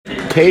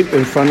tape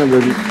in front of the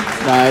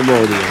live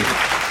audience.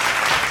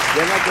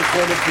 Then I can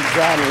send it to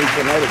John in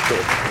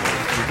Connecticut.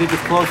 You think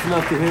it's close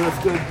enough to hear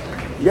us good?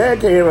 Yeah, I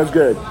can hear us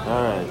good.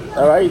 All right.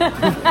 All right.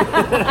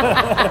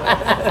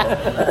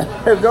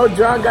 No,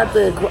 John got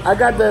I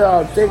got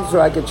the thing so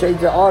I can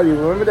change the audio.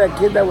 Remember that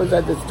kid that was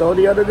at the store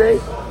the other day?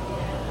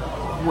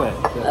 What?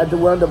 At the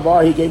one at the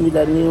bar, he gave me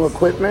that new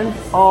equipment.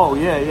 Oh,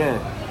 yeah.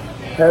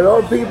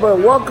 Hello, people.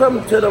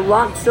 Welcome to the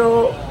Rock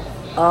Show,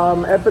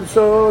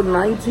 episode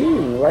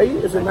 19, right?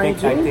 Is it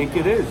 19? I think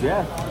it is,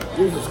 yeah.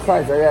 Jesus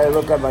Christ, I gotta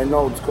look at my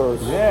notes,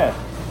 cause Yeah.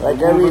 like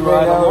We're everything moving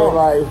right else in along.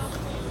 life.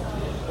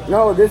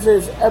 No, this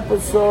is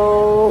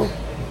episode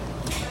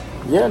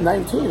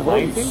 19.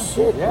 Holy 19?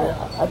 shit! Yeah.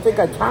 I think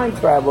I time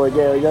travel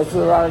again. Just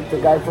like the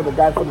guy from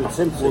the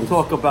Simpsons. We'll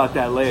talk about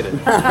that later.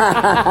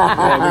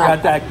 Yeah,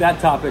 we got that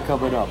topic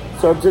coming up.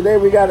 So today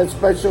we got a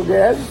special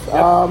guest.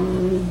 Yep.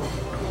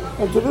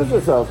 Introduce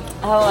yourself.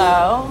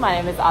 Hello, my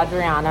name is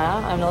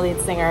Adriana. I'm the lead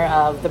singer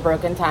of The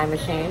Broken Time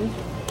Machine.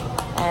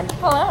 And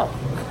hello.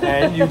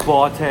 And you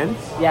bartend?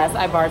 Yes,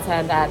 I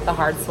bartend at The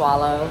Hard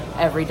Swallow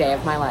every day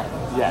of my life.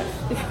 Yes.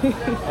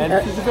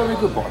 And she's a very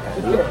good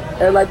bartender.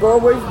 Yeah. And like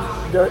always,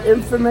 the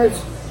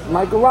infamous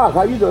Michael Rock.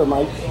 How you doing,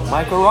 Mike?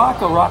 Michael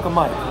Rock or Rock of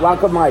Mike?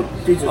 Rock of Mike.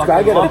 Jesus, Rock can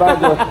I get a of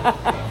bag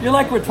of... You're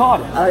like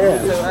retarded. Oh, yeah.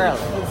 So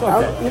early. It's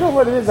okay. You know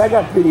what it is? I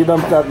got pretty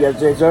lumped up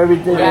yesterday, so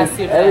everything Yes, is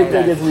you did.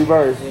 everything is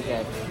reversed. You're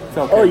good. It's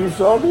okay. Oh, you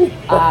saw me?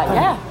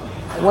 Yeah.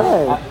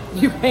 When?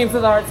 You came to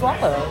The Hard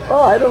Swallow.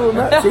 Oh, I don't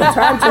remember. See,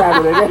 time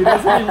traveling. He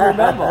doesn't even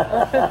remember.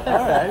 All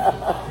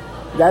right.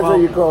 That's Well,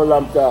 what you call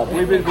lumped up.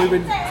 We've been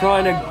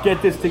trying to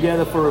get this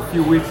together for a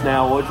few weeks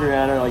now.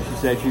 Adriana, like you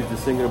said, she's the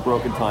singer of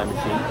Broken Time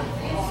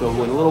Machine. So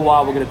in a little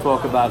while, we're going to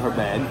talk about her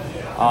band.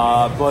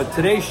 But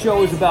today's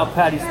show is about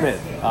Patti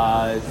Smith.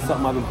 It's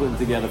something I've been putting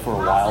together for a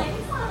while.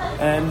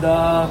 And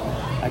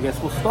I guess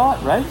we'll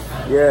start, right?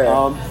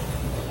 Yeah.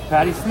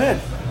 Patti Smith,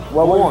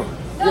 Well, born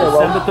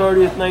December well,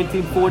 30th,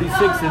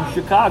 1946 in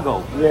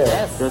Chicago. yeah.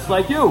 Yes. Just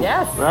like you,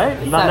 Yes. right?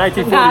 Not Not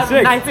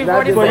 1946,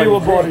 1946. but you were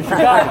born in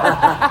Chicago.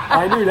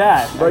 I knew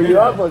that. But you're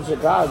up from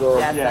Chicago.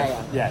 Yes, I Yes,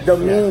 am. yes. The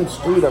yes. mean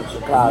street of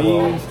Chicago.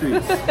 Mean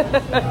streets.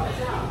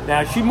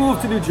 Now, she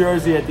moved to New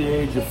Jersey at the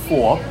age of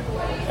 4,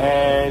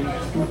 and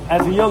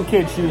as a young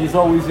kid, she was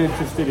always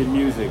interested in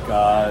music.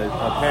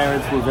 Her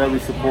parents were very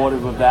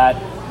supportive of that.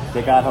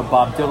 They got her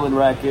Bob Dylan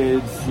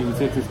records. She was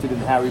interested in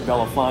Harry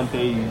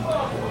Belafonte.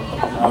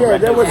 Yeah,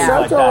 there was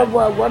records, something like that.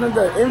 about one of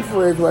the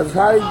influence was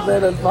Harry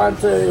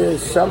Belafonte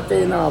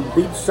something,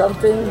 Beach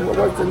Something. What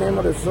was the name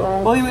of the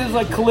song? Well, he was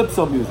like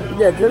calypso music.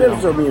 Yeah,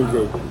 calypso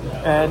music.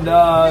 And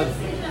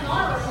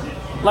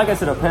like I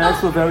said, her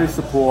parents were very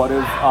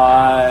supportive.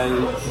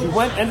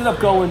 She ended up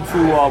going to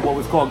what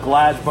was called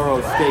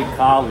Gladsboro State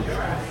College.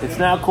 It's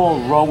now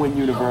called Rowan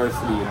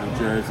University in New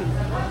Jersey.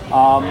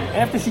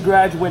 After she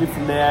graduated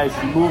from there,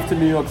 she moved to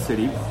New York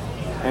City,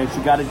 and she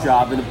got a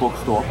job in a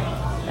bookstore.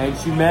 And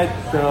she met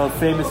the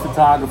famous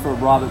photographer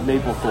Robert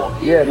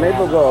Mapplethorpe. Yeah,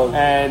 Maple Grove.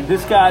 And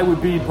this guy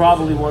would be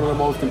probably one of the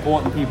most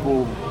important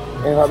people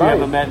In her she ever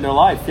life. met in her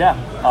life. Yeah.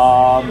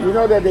 You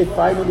know that they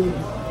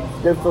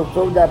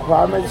fulfilled that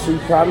promise. She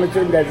promised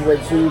him that when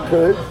she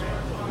could,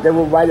 they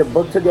would write a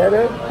book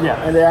together.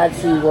 Yeah. And they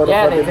actually wrote a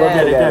Yeah, fucking they book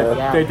did. Yeah,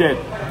 they together. did.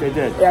 Yeah. They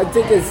did. Yeah, I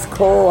think it's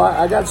cool.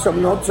 I got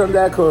some notes on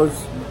that because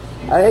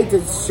I hate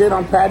to shit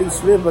on Patti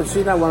Smith, but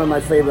she's not one of my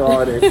favorite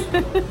artists.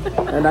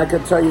 And I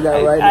can tell you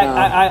that right now.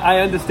 I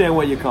understand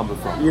where you're coming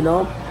from. You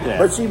know? Yeah.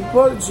 But she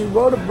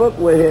wrote a book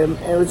with him,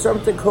 and it was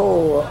something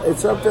cool.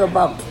 It's something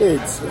about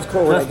kids. It's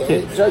called Just like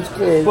Kids. Just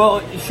Kids.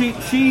 Well,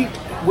 she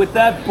with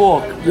that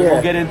book, and Yeah.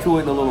 we'll get into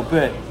it in a little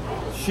bit.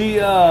 She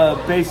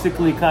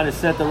basically kind of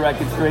set the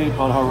record straight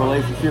on her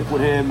relationship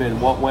with him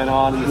and what went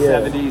on in the Yeah.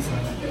 70s.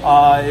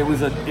 It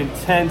was an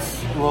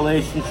intense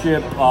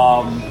relationship.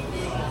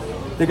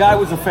 The guy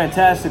was a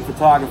fantastic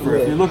photographer.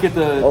 Yeah. If you look at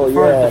the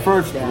yeah.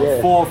 first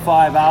Yeah. 4 or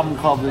 5 album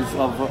covers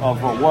of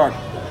her work,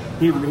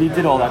 he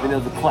did all that. I mean,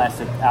 those are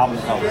classic album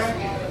covers.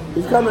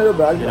 He's coming up,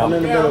 I'm You know? in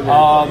the middle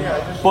of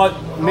it. But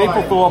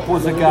Mapplethorpe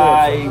was a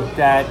guy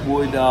that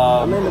would,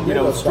 I'm in the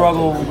middle of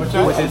struggle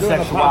something. with his I'm doing a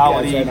podcast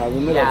sexuality, right now, in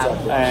the middle of Yeah.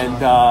 something.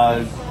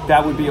 and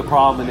that would be a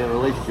problem in their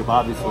relationship.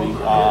 Obviously,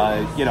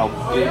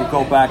 they would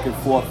go back and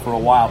forth for a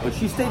while. But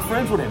she stayed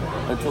friends with him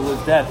until his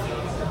death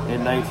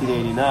in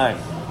 1989.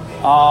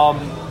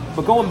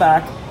 But going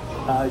back,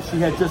 she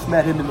had just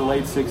met him in the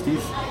late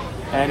 60s.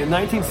 And in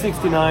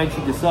 1969,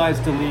 she decides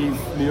to leave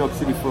New York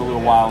City for a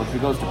little while, and she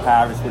goes to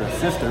Paris with her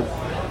sister,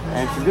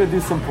 and she's going to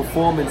do some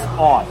performance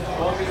art.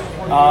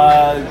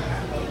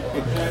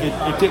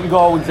 It didn't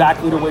go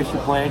exactly the way she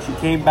planned. She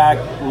came back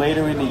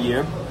later in the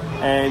year,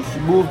 and she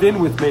moved in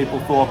with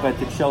Mapplethorpe at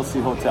the Chelsea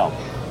Hotel.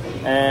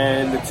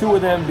 And the two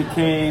of them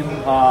became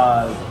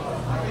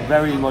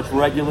very much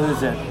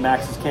regulars at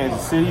Max's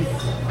Kansas City.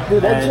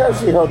 Dude, that And-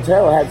 Chelsea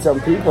Hotel had some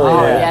people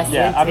Oh, in it. yes,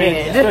 yeah. it I mean,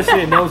 did.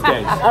 especially in those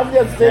days. I'm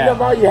just thinking Yeah.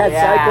 about you had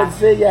Yeah. Cycle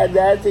City, you had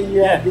Nancy,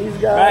 you had these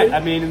guys. Right. I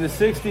mean, in the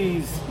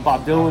 60s,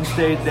 Bob Dylan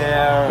stayed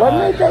there. What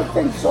made that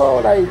thing so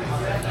like?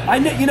 I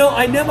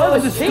never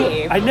was understood.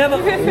 cheap. I never.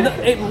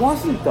 It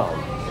wasn't though.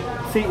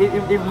 See,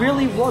 it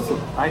really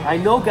wasn't. I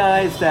know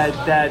guys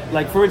that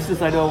like, for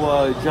instance, I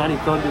know Johnny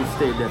Thunder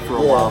stayed there for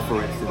a while,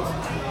 for instance.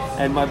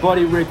 And my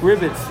buddy Rick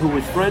Rivets, who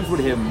was friends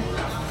with him,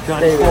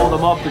 Johnny called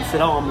him up and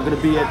said, "Oh, I'm going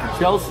to be at the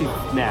Chelsea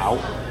now."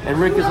 And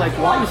Rick is like,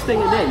 "Why are you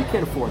staying there? You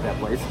can't afford that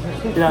place."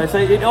 You know, so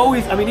it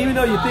always, I mean, even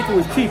though you think it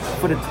was cheap,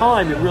 for the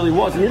time, it really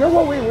wasn't. You know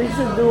what? We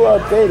should do a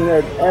thing,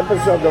 an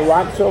episode of The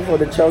Rock Show for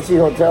the Chelsea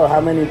Hotel,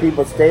 how many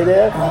people stay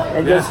there,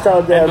 and just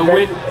tell them.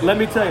 Let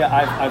me tell you,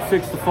 I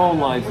fixed the phone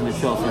lines in the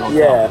Chelsea Hotel.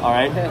 Yeah. All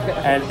right?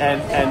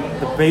 And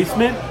the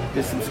basement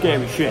is some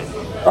scary shit.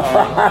 All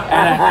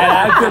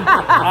right?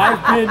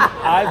 And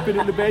I've been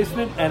in the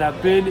basement, and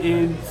I've been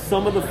in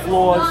some of the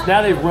floors.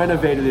 Now they've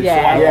renovated it, so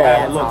I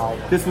don't know how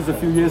it looks. This was a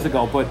few years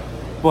ago,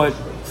 but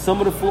some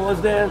of the floors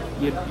there,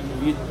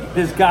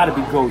 there's got to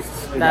be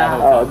ghosts in that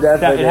hotel. Oh,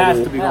 definitely. It has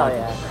to be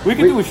haunted. We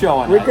could do a show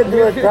on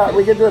that.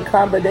 We could do a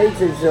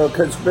combination show,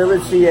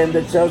 Conspiracy and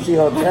the Chelsea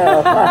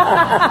Hotel.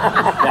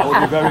 That would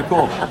be very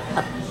cool.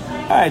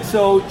 All right,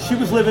 so she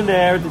was living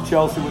there at the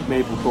Chelsea with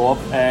Mapplethorpe,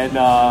 and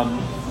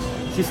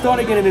she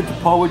started getting into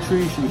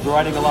poetry. She was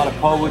writing a lot of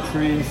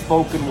poetry,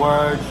 spoken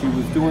word. She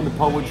was doing the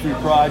poetry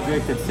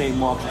project at St.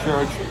 Mark's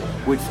Church,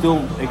 which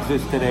still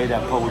exists today,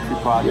 that poetry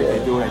project.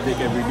 They do it, I think,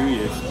 every New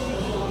Year's.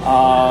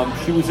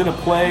 She was in a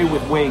play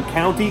with Wayne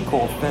County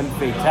called Femme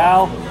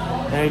Fatale,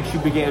 and she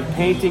began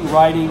painting,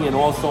 writing, and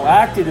also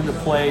acted in the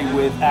play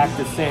with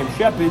actor Sam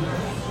Shepard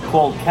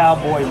called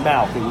Cowboy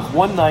Mouth. It was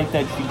one night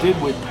that she did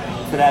for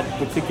that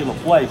particular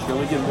play. She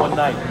only did one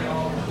night,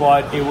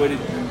 but it would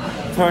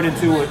turn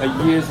into a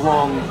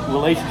years-long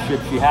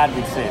relationship she had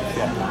with Sam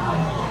Shepard.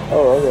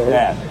 Oh, okay.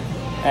 Yeah.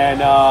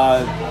 And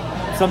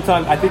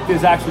sometimes, I think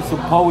there's actually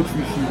some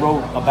poetry she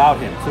wrote about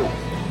him, too.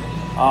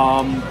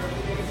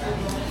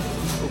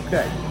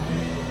 Okay.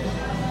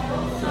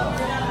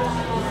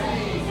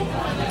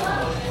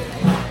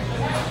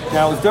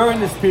 Now, it was during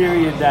this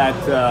period that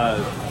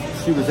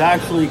she was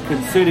actually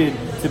considered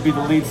to be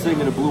the lead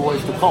singer of Blue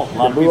Oyster Cult. A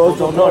lot of people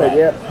don't know that.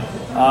 Yeah.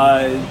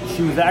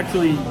 She was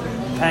actually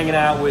hanging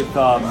out with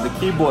the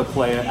keyboard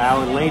player,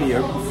 Alan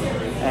Lanier,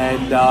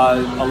 and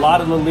a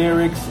lot of the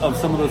lyrics of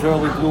some of those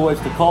early Blue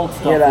Oyster Cult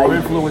stuff were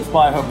influenced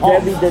by her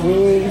poems. Debbie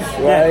Denise,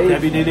 right? Yeah,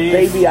 Debbie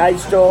Denise. Baby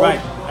Ice Dog. Right,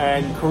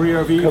 and Career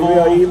of Evil.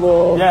 Career of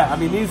Evil. Yeah, I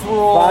mean, these were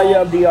all... Fire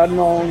of the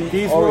Unknown.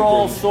 These were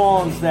all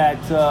songs that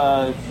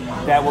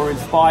were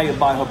inspired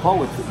by her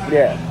poetry.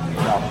 Yeah.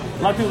 So,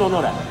 a lot of people don't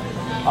know that.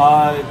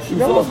 You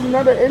know what's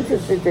another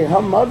interesting thing?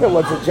 Her mother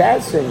was a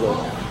jazz singer.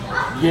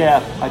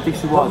 Yeah, I think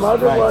she was. Her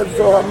mother was,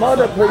 so her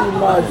mother pretty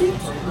much,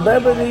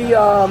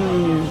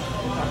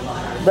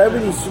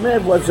 Beverly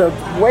Smith was a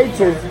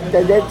waitress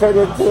that they turned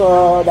into,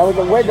 that was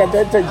a waitress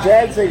that turned to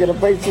jazz singer, the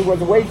place she was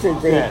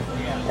waitress in. Yeah.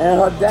 And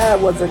her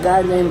dad was a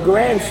guy named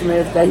Graham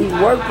Smith that he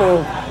worked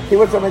for. He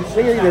was a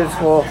Mercedes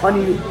for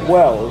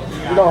Honeywell.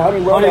 You know,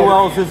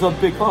 Honeywell's is a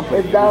big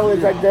company. That was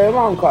like their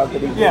own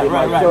company. Yeah,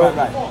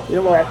 right.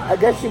 You know, I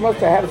guess she must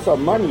have had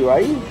some money,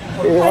 right?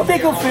 I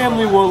think her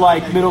family were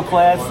like middle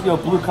class,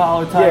 blue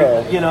collar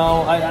type.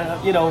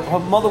 Yeah. Her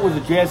mother was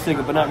a jazz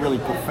singer, but not really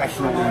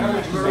professionally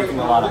making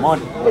a lot of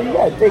money. But you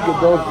gotta think in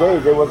those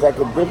days it was like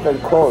a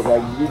different code.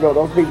 Like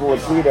those people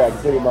would treat her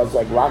pretty much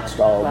like rock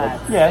stars.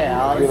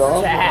 Yeah, you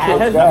know.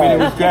 Jazz. I mean,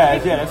 it was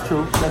jazz. Yeah, that's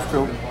true.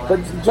 But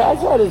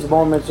jazz had its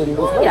moments, and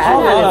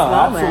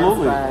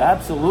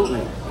absolutely.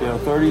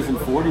 30s and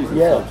 40s and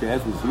stuff.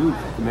 Jazz was huge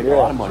to make a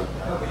lot of money.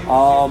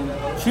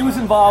 She was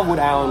involved with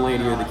Alan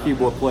Lanier, the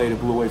keyboard player of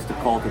Blue Oyster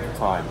Cult at the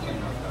time,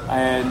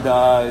 and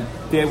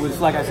there was,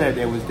 like I said,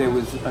 there was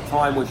a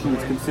time when she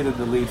was considered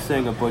the lead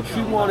singer, but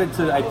she wanted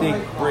to, I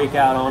think, break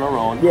out on her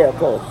own. Yeah, of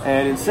course.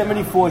 And in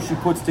 '74, she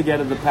puts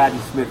together the Patti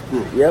Smith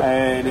Group. Yep.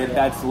 And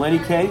that's Lenny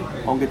Kaye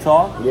on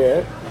guitar.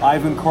 Yeah.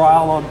 Ivan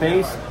Cryle on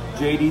bass.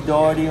 J.D.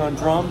 Doherty on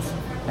drums,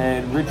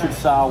 and Richard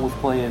Saul was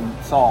playing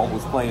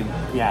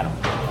piano.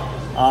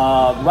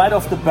 Right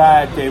off the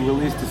bat, they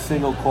released a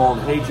single called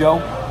Hey Joe.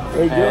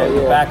 And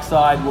the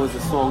backside was a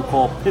song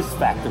called Piss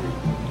Factory.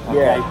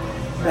 Okay. Yeah.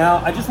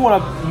 Now, I just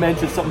want to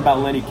mention something about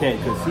Lenny Kaye,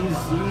 because he's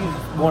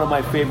one of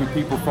my favorite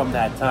people from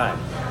that time.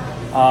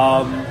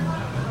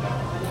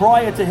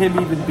 Prior to him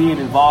even being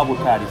involved with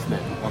Patti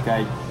Smith,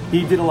 okay,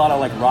 he did a lot of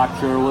like rock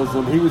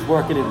journalism. He was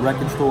working in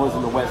record stores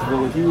in the West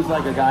Village. He was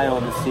like a guy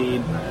on the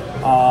scene.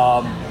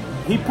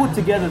 He put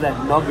together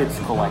that Nuggets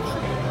collection.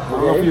 I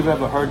don't know if you've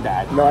ever heard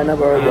that. No, I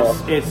never heard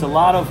that. It's a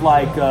lot of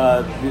like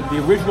the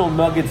original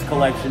Nuggets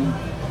collection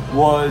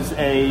was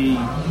I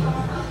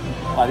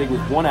think it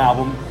was one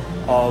album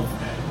of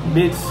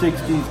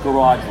mid-60s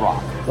garage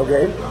rock.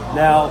 Okay.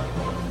 Now,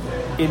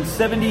 in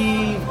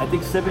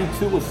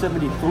 72 or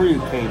 73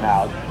 it came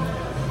out,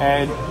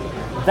 and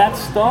that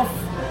stuff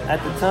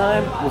at the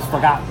time was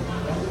forgotten.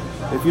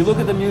 If you look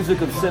at the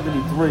music of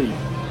 73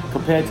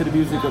 compared to the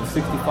music of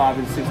 65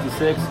 and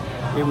 66,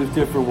 it was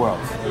different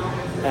worlds.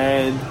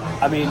 And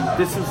I mean,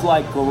 this is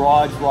like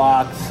garage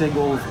rock,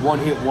 singles,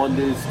 one-hit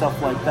wonders,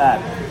 stuff like that.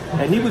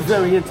 And he was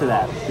very into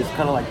that. It's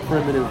kind of like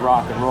primitive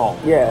rock and roll.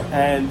 Yeah.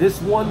 And this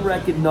one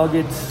record,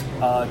 Nuggets,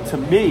 to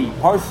me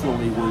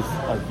personally was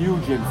a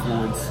huge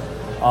influence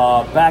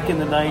Back in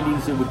the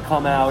 90s, it would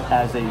come out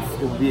it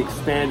would be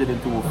expanded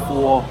into a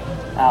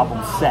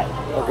 4-album set.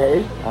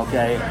 Okay.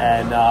 Okay,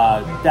 and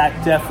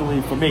that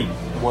definitely, for me,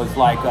 was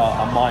like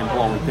a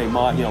mind-blowing thing,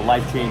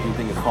 life-changing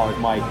thing as far as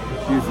my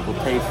musical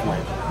taste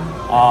went.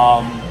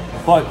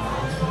 But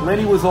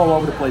Lenny was all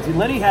over the place.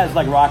 Lenny has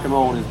like rock and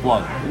roll in his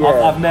blood.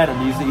 Yeah. I've met him.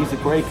 He's a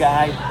great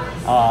guy.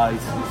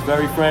 He's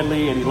very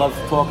friendly, and he loves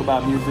to talk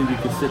about music. You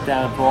can sit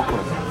down and talk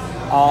with him.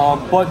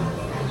 But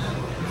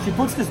she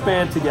puts this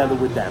band together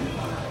with them.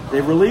 They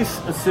release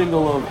a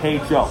single of Hey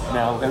Joe.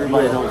 Now,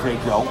 everybody knows Hey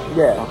Joe.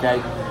 Yeah.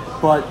 Okay?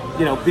 But,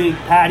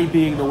 Patty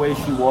being the way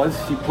she was,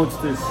 she puts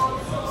this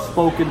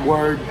spoken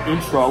word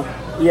intro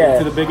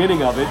into the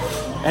beginning of it,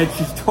 and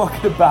she's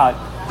talking about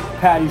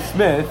Patti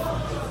Smith.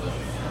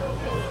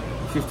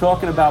 She's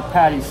talking about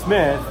Patti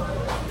Smith,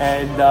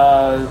 and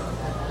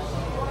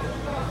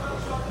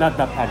not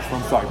Patti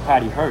Smith, I'm sorry,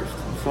 Patty Hearst.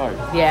 I'm sorry.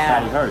 Yeah.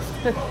 Patty Hearst.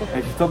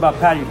 And she's talking about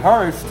Patty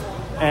Hearst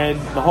and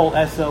the whole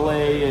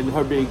SLA and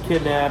her being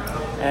kidnapped,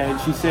 and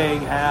she's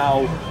saying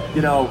how,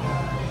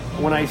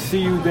 when I see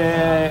you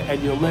there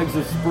and your legs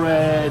are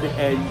spread,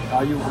 and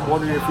are you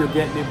wondering if you're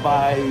getting it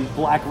by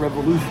black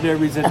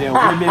revolutionaries and their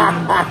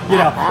women?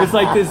 It's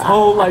like this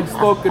whole like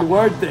spoken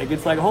word thing.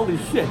 It's like, holy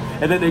shit.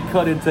 And then they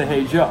cut into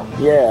Hey Joe.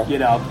 Yeah.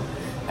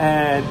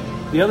 And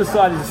the other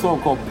side is a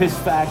song called Piss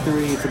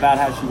Factory. It's about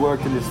how she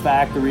worked in this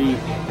factory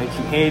and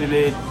she hated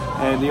it.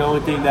 And the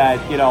only thing that,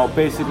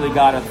 basically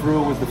got her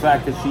through was the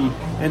fact that she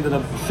ended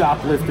up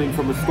shoplifting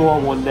from a store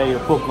one day a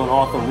book on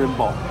Arthur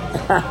Rimbaud,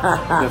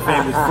 the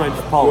famous French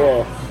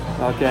poet.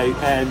 Yeah. Okay,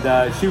 and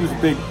she was a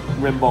big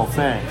Rimbaud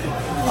fan.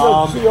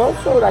 She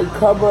also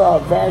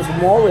covered Vance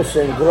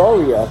Morrison,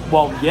 Gloria.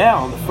 Well, yeah,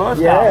 on the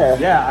first album.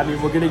 Yeah, I mean,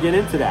 we're going to get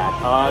into that.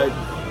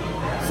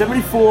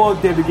 74,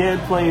 they began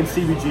playing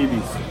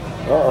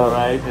CBGBs. All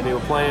right, and they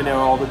were playing there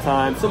all the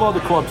time. Some other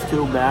clubs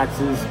too,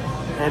 Max's.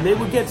 And they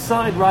would get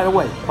signed right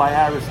away by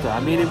Arista. I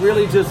mean, it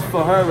really just,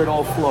 for her, it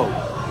all flowed.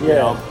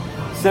 Yeah.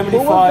 75.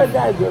 Who was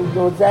that guy?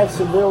 Was that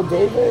Seville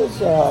Davis?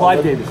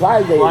 Clive Davis.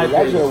 Clive Davis,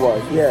 that's what it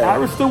was, yeah.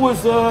 Arista was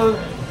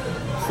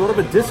sort of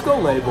a disco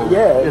label.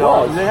 Yeah, it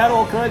was. They had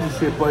all kinds of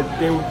shit, but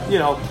they were,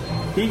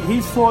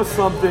 he saw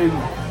something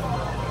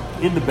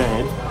in the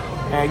band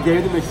and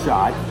gave them a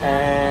shot.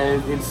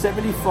 And in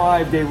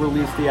 75, they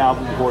released the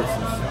album Horses.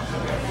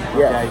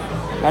 Okay?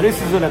 Now,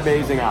 this is an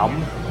amazing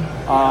album.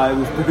 It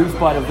was produced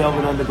by the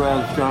Velvet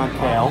Underground's John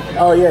Cale.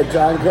 Oh, yeah,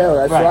 John Cale,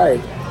 that's right.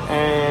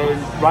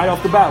 And right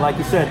off the bat, like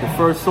you said, the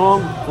first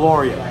song,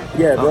 Gloria.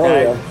 Yeah,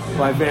 Gloria.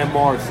 By Van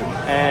Morrison.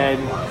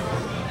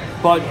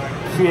 But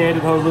she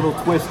added her little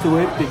twist to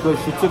it because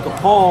she took a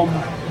poem,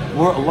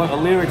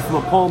 lyrics from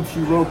a poem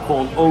she wrote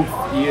called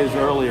Oath years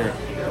earlier.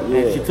 Yeah.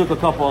 And she took a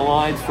couple of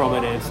lines from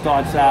it, and it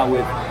starts out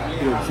with,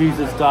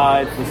 Jesus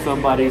died for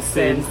somebody's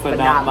sins, but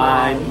not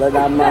mine. But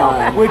not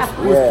mine. Which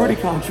was pretty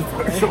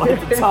controversial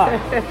at the time.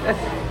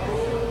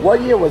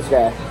 What year was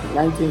that?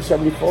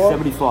 1974?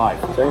 75.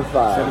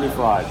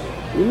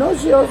 75.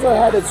 She also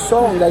had a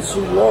song that she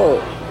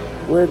wrote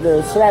with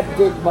the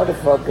slapdick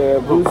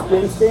motherfucker, Bruce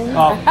Springsteen.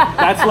 Oh,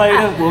 that's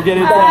later. We'll get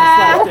into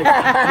that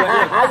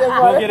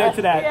slapdick. We'll get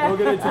into that. I'm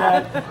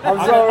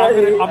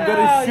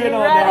gonna shit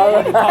on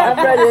that.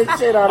 I'm ready to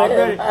shit on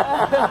it.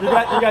 You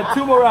got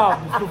 2 more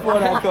albums before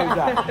that comes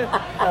out.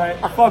 All right,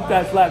 fuck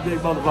that slapdick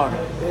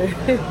motherfucker.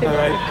 All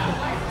right.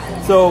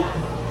 So,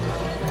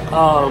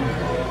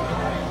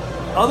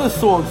 other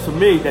songs for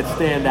me that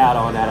stand out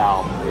on that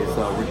album is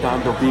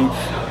Redondo Beach,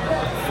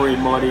 Free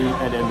Money,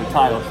 and then the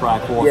title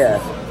track Horses.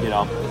 Yeah. You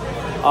know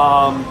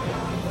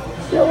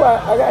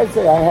what? I gotta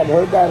say, I had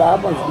heard that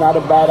album. It's not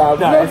a bad album.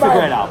 No, it's a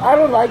great album. I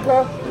don't like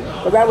her,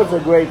 but that was a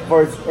great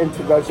first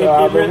introduction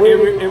album. It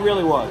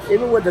really was.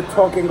 Even with the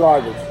talking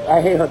garbage. I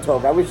hate her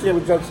talk. I wish she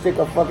would just stick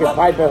a fucking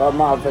pipe in her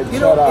mouth and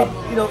shut up.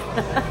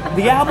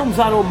 The albums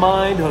I don't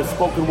mind, her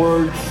spoken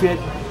word shit.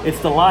 It's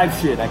the live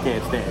shit I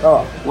can't stand.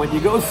 Oh. When you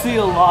go see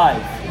her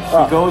live,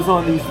 she goes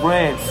on these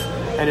rants,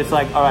 and it's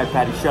like, all right,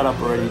 Patty, shut up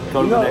already.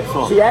 Go to the next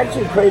song. She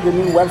actually played the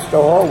new Webster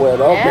Hall with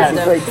her. Yeah, she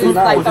played 2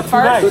 nights. Like the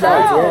first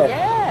show.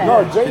 Yeah.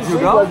 No, Jay-Z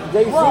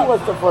was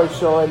the first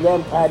show, and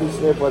then Patti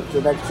Smith was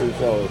the next 2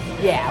 shows.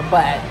 Yeah,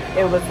 but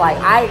it was like,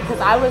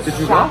 because I was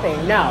shopping.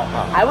 Go? No,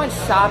 I went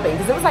shopping,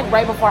 because it was like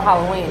right before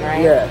Halloween,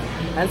 right? Yeah.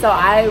 And so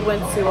I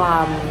went to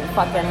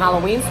fucking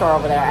Halloween store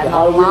over there, and the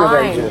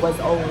line was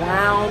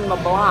around the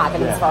block,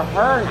 and it's for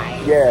her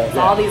night. Yeah.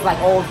 So all these like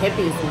old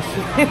hippies and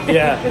shit.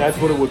 Yeah, that's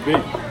what it would be.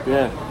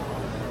 Yeah.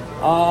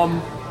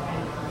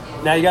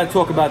 Now you got to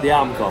talk about the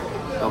album cover.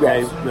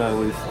 Okay, yes. It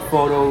was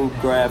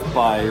photographed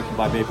by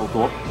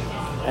Mapplethorpe,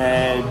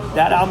 and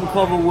that album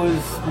cover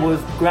was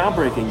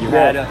groundbreaking. You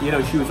had,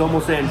 she was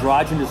almost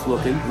androgynous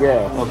looking.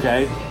 Yeah.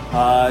 Okay.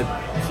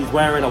 She's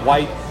wearing a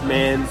white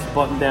man's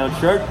button-down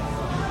shirt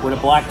with a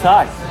black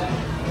tie,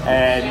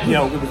 and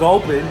it was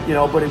open.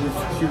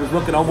 But she was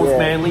looking almost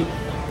manly.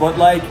 But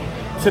like,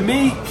 to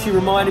me, she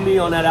reminded me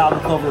on that album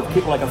cover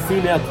of like a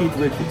female Keith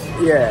Richards.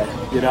 Yeah.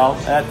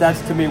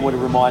 That's to me what it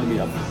reminded me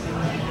of.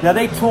 Now,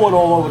 they toured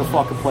all over the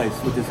fucking place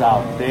with this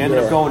album. They ended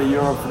up going to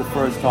Europe for the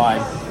first time.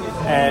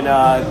 And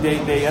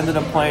they ended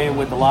up playing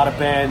with a lot of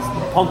bands,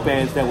 punk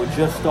bands that were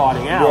just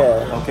starting out.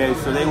 Yeah. Okay,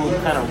 so they were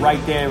kind of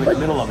right there in the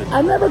middle of it.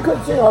 I never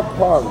consider her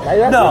punk. I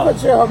never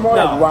consider her more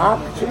like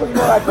rock. She was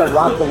more like a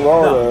rock and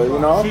roller, you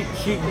know?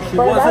 She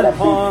wasn't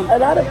punk. A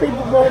lot of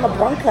people go in the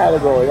punk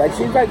category. Like,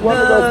 she's like one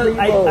of those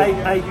people.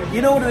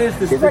 You know what it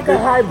is? She's like a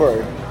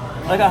hybrid.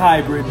 Like a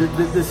hybrid.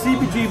 The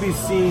CBGB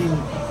scene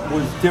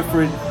was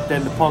different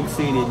than the punk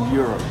scene in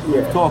Europe.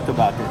 Yeah. We've talked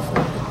about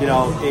this. You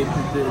know,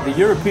 the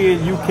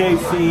European UK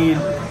scene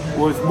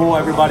was more,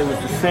 everybody was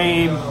the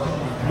same,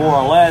 more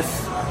or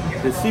less.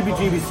 The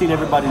CBGB scene,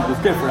 everybody was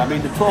different. I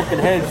mean, the Talking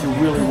Heads you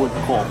really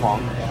wouldn't call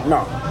punk.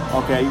 No.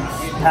 Okay,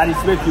 Patti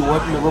Smith you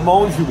wouldn't, the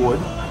Ramones you would.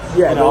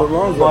 Yeah, you know, the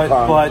Ramones were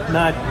punk. But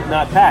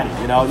not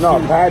Patti, you know. No,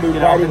 Patti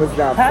was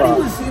not Patti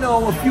punk. was, you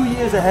know, a few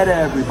years ahead of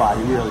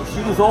everybody, really.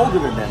 She was older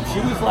than them.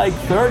 She was like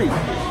 30,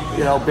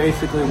 you know,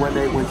 basically when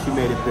she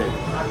made it big.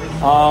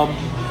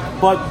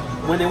 But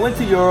when they went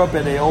to Europe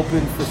and they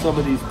opened for some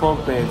of these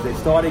punk bands, they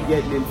started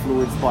getting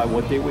influenced by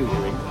what they were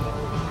hearing.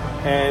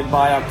 And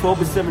by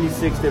October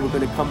 76, they were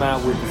going to come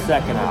out with the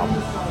second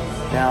album.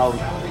 Now,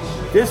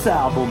 this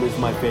album is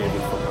my favorite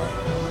from her,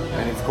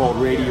 and it's called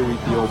Radio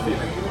Ethiopia.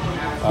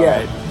 All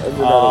right?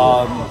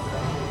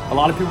 A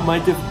lot of people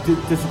might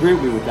disagree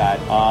with me with that.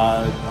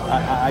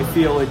 I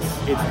feel it's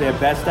their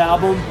best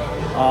album.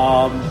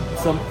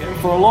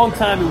 For a long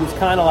time, it was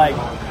kind of like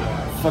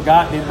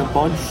forgotten in the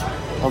bunch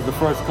of the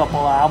first couple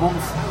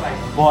albums,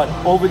 but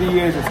over the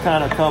years it's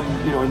kind of come,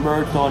 you know,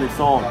 emerged on its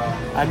own.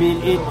 I mean,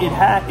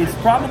 it's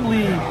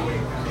probably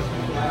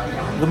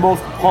the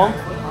most punk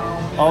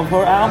of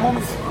her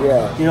albums.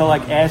 Yeah. You know,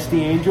 like Ask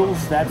the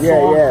Angels, that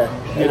song.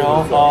 Yeah. You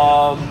know,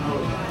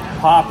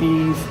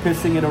 Poppies,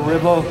 Pissing in a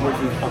River, which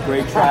is a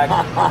great track.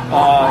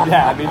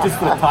 Yeah, I mean, just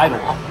for the title.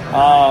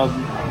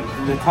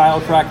 The title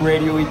track,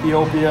 Radio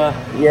Ethiopia.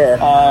 Yeah.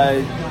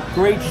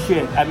 Great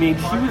shit. I mean,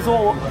 she was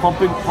all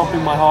pumping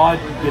my heart.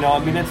 You know, I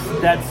mean,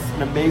 that's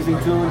an amazing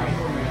tune.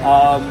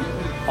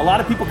 A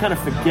lot of people kind of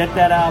forget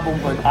that album,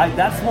 but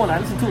that's one I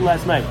listened to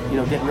last night. You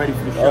know, getting ready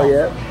for the show. Oh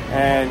yeah.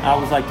 And I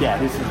was like, yeah,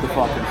 this is the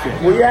fucking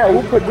shit. Well, yeah.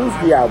 Who produced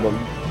the album?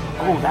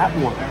 Oh, that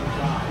one.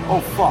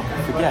 Oh fuck,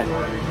 I forget.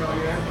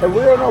 And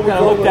we don't know.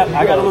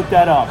 I gotta look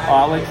that up.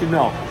 I'll let you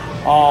know.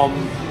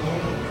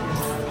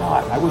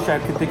 God, I wish I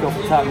could think off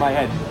the top of my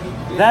head.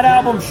 That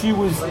album, she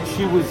always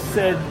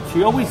said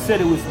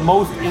it was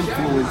most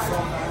influenced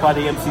by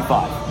the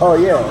MC5. Oh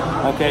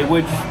yeah. Okay,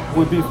 which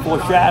would be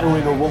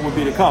foreshadowing of what would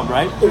be to come,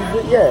 right?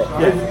 Yeah.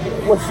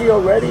 Was she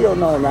already or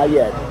no? Not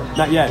yet.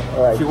 Not yet.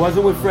 Right. She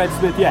wasn't with Fred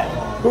Smith yet.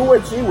 Who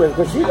was she with?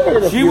 Because she made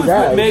it a She few was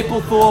guys. with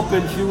Mapplethorpe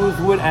and she was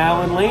with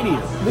Alan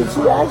Lanier. Did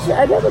she actually?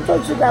 I never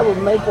thought she got with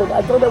Maple.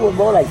 I thought they were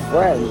more like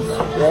friends.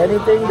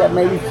 Anything that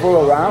maybe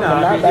fool around,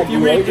 but not like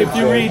if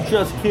you read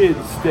Just Kids,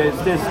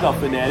 there's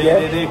stuff in there.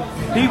 Yeah.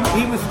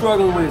 He was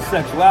struggling with his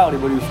sexuality,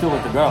 but he was still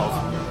with the girls.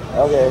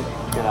 Okay.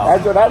 You know.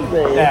 That's what I'm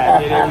saying. Yeah, I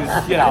mean, it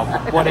was, you know,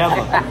 whatever.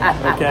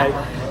 Okay.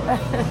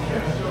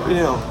 You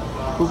know,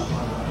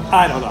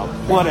 I don't know.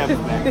 Whatever,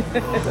 man.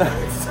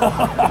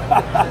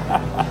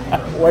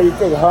 What do you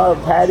think? Her,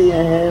 Patty,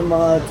 and him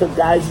took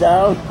guys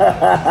down?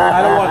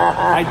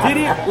 I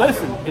didn't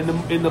listen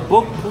in the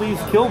book Please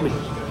Kill Me,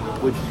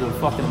 which is a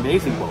fucking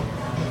amazing book.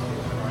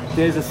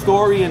 There's a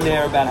story in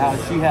there about how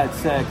she had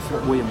sex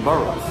with William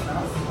Burroughs.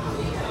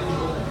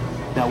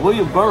 Now,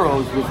 William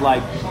Burroughs was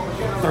like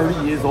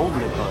 30 years older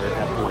than her at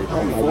that point,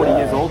 40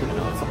 years older than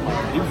her, something like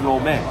that. He was an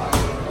old man.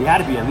 He had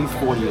to be at least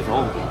 40 years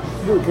old.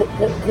 Dude,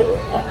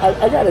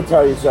 I gotta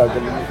tell you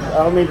something. I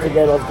don't mean to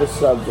get off the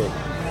subject,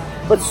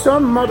 but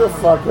some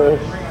motherfucker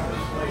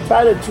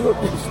try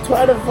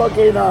to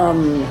fucking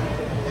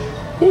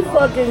he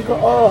fucking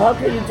how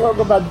can you talk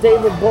about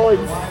David Bowie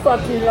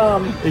fucking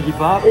Iggy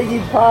Pop?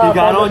 Iggy Pop. He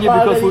got on you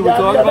because we were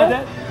talking about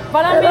that?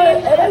 But I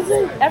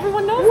mean,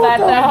 everyone knows that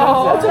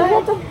now. I said,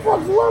 what the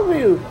fuck's wrong with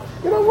you?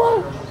 You know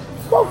what?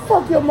 Go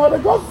fuck your mother.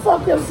 Go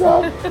fuck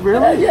yourself.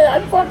 Really? Yeah,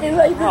 I fucking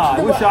like this.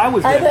 I wish I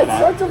was there I for had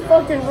that. such a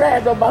fucking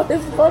rant about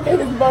his mother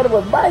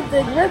with my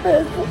dick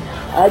ripping.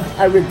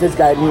 I ripped this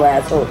guy a new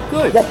asshole.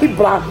 Good. Yeah, he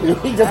blocked me.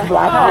 He just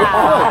blocked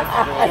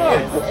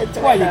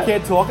me. Why, you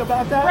can't talk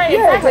about that? Right,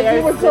 Yeah, exactly. because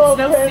he was It's so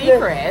no offended.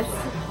 secret.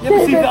 You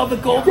ever see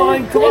Velvet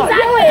Goldmine? Come on. That's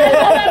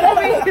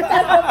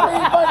pretty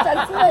much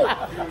I say.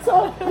 So,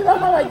 you know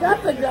how I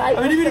got the guy? I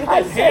mean, even if I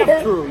it's sent half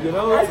him- true, you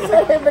know? I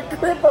sent him a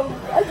clip of,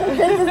 I said,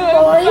 this is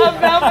boy. Of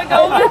Velvet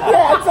Goldmine?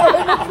 Yeah, I sent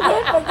him a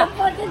clip of the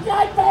fucking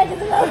guy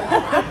bagging it up.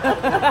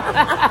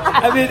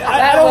 I mean,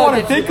 I don't want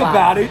to think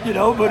about it, you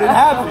know, but it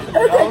happened. And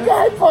the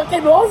guy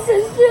fucking lost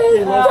his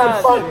shit. lost Got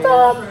his fucked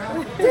up.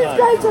 These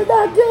guys are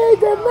not gay,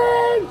 they're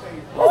men.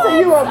 I said,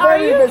 you are very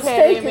kidding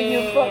mistaken, me?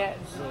 you fuck.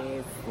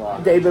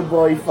 David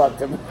Bowie fucked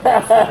him.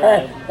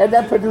 And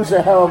that produced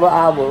a hell of an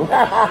album.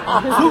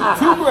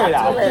 Two great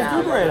albums.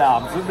 Two great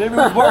albums. Maybe it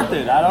was worth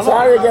it. I don't know.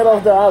 Sorry to get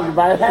off the album,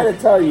 but I had to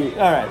tell you.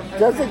 All right.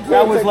 Just in case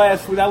that was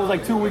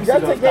like 2 weeks ago.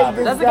 Just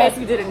in case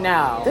you didn't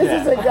know.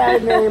 This is a guy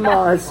named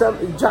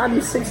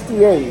Johnny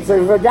 68. So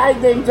if a guy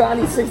named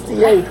Johnny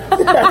 68,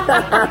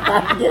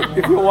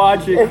 if you're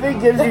watching, if he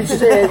gives you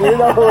shit, you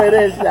know who it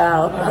is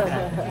now.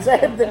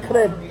 Save the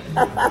clip.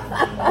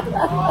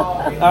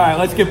 All right,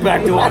 let's get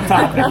back to our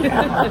topic.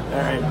 All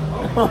right.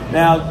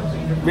 Now,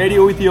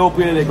 Radio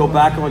Ethiopia, they go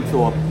back on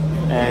tour,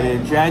 and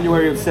in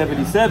January of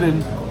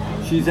 '77,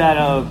 she's at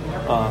a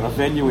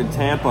venue in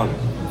Tampa,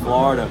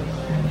 Florida,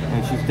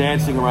 and she's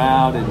dancing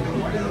around and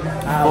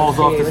falls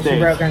off the stage. She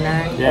broke her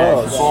neck?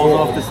 Yeah, she falls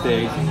off the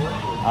stage,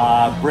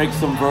 breaks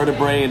some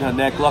vertebrae in her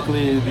neck.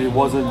 Luckily, it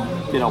wasn't,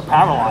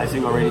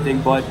 paralyzing or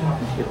anything, but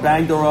it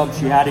banged her up.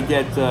 She had to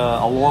get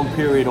a long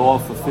period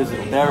off for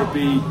physical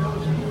therapy,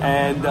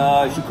 and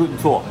she couldn't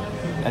talk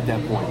at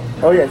that point.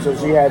 Oh yeah, so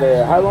she had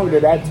how long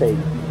did that take?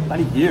 About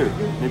a year,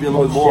 maybe a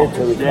little more. Shit,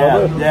 to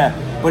recover? Yeah.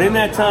 But in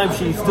that time,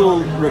 she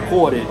still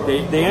recorded.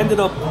 They ended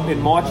up in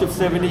March of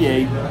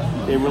 '78.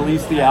 They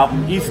released the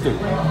album Easter.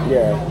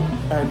 Yeah.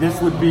 And this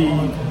would be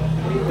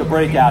the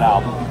breakout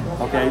album,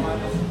 okay?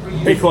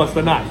 Because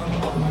the Night.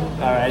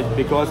 All right,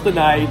 Because the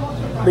Night.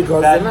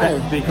 Because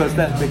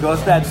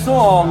that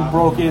song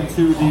broke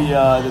into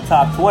the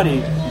top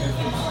 20.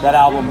 That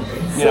album,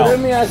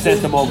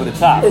 sent them over the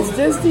top. Is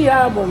this the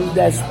album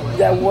that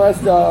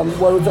was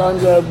on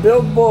the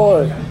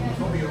Billboard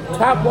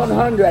Top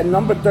 100 at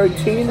number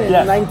 13 in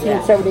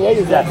 1978?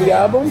 Is that the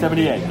album?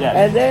 78, yeah.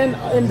 And then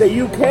in the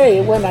UK,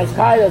 it went as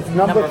high as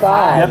number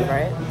 5.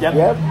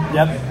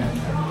 Yep.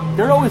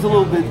 They're always a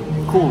little bit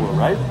cooler,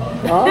 right?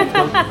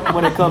 Huh?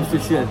 When it comes to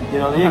shit, the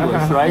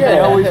English, right? Yeah. They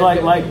always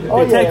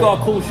take our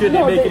cool shit and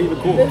they make it even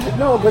cooler.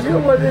 No, but you know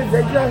what it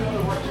is?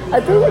 I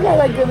think they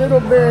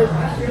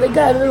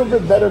got a little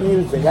bit better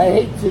music. I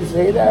hate to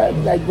say that.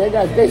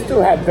 They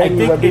still have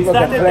venues where people can play. It's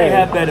not that they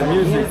have better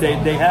music.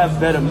 They have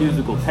better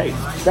musical taste.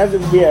 That's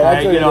what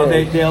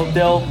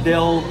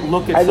they'll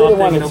look at something. I didn't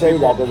want to say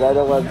that because I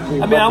don't want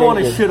to. I want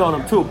to shit on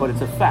them too, but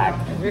it's a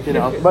fact.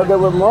 But the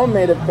Ramones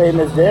made it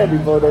famous there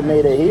before they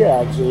made it here.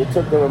 Actually, it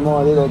took the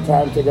Ramones a little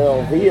time to get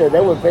over here. They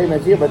were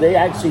famous here, but they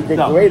actually did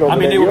great over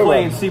there. They were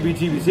playing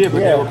CBGBs here, but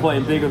they were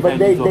playing bigger venues over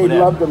there. But they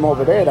loved them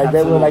over there.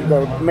 They were like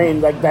the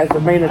main, that's the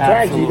main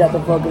attraction. You got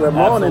the fucking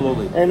Ramones,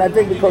 and I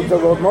think because the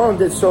Ramones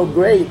did so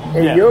great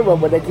in Europe,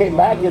 when they came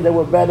back here, they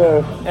were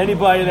better.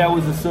 Anybody that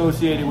was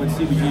associated with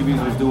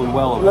CBGBs was doing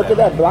well over there. Look at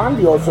that.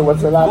 Blondie also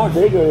was a lot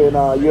bigger in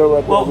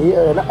Europe than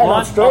here, and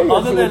Australia.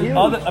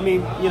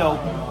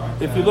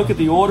 If you look at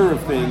the order of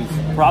things,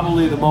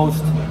 probably the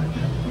most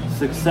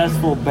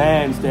successful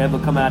bands to ever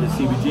come out of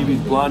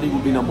CBGBs, Blondie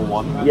would be number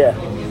 1. Yeah.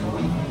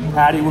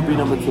 Patty would be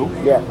number 2.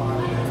 Yeah.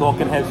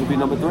 Talking Heads would be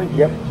number 3.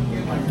 Yep.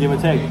 Give or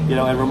take. And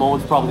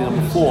Ramones probably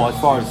number 4 as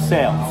far as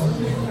sales.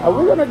 Are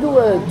we gonna do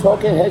a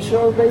Talking Head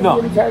show, baby?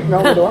 No. No,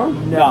 we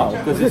don't. No,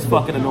 because it's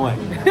fucking annoying.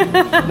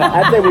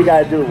 I think we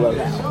gotta do one.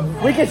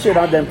 We can shit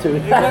on them too.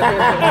 All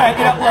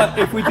right,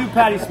 look, if we do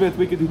Patti Smith,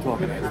 we could do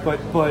Talking Heads,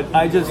 but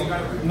I just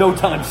no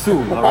time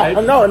soon. All right?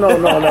 No.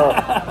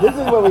 This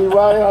is where we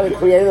run on the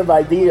creative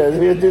ideas.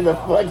 We do the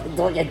fucking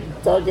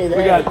Talking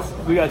Heads.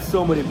 We got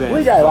so many bands.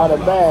 We got a lot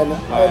of bands.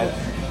 All right.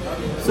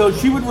 So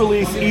she would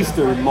release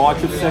Easter in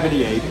March of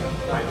 '78.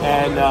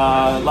 And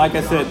like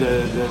I said,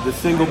 the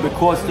single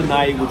Because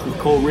Tonight, which was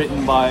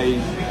co-written by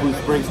Bruce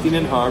Springsteen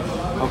and her,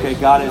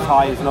 got as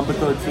high as number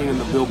 13 in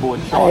the Billboard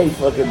chart. I hate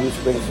fucking Bruce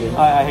Springsteen.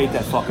 I hate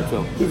that fucker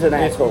too. He's an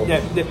asshole.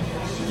 Yeah.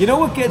 You know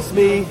what gets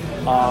me?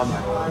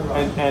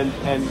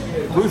 And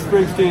Bruce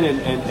Springsteen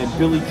and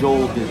Billy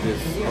Joel did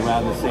this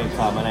around the same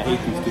time, and I hate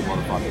these two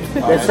motherfuckers.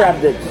 They're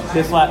trap dicks.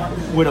 This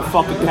with a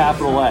fucking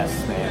capital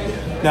S, man.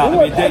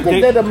 No, I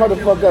think they're the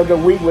motherfucker of the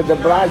week with the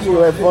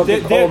Blasio and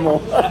fucking Como.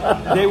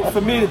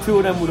 For me, the two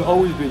of them would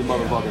always be the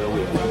motherfucker of the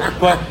week.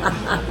 But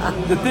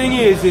the thing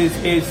is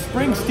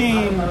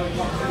Springsteen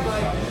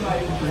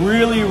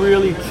really,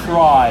 really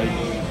tried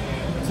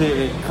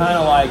to kind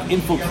of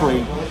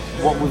infiltrate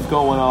what was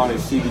going on at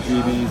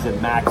CBGBs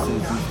and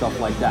Max's and stuff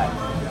like that.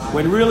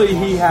 When really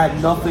he had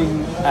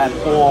nothing at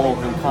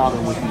all in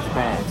common with these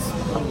bands.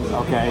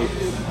 Okay?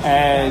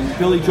 And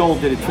Billy Joel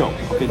did it too.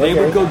 Okay, they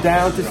would go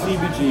down to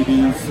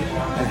CBGBs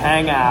and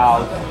hang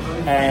out,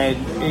 and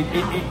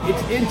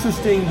it's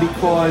interesting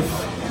because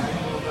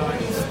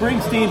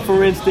Springsteen,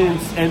 for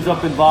instance, ends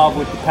up involved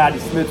with the Patti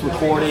Smith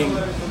recording.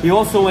 He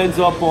also ends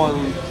up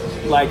on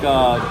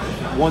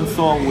one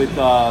song with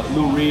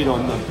Lou Reed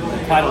on the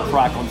title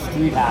track on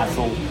Street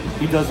Hassle.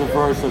 He does a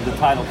verse of the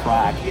title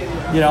track,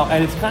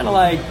 and it's kind of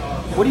like,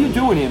 what are you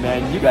doing here,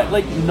 man? You got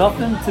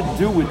nothing to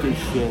do with this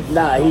shit.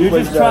 Nah, you're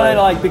just trying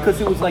to because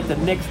it was the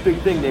next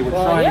big thing they were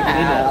trying to get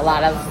in there. A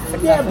lot of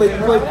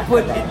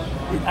but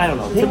I don't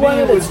know. He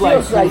wanted to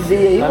steal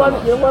idea. He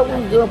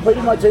wanted to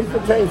pretty much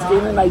infiltrate,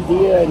 steal an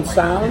idea and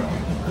sound.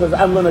 Because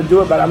I'm gonna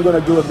do it, but I'm gonna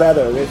do it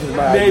better. This is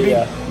my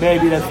idea.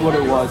 Maybe that's what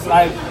it was.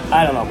 I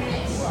don't know.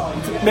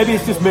 maybe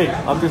it's just me.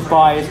 I'm just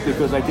biased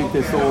because I think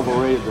they're so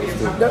overrated, those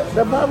two.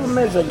 The problem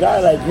is a guy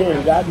like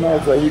him, God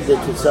knows what he did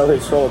to sell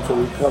his soul to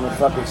become a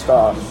fucking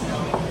star.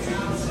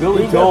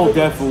 Billy Joel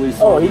definitely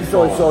sold he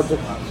sold his soul to...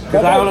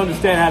 Because I don't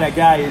understand how that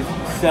guy is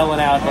selling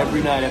out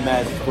every night at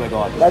Madison Square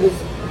Garden. That is,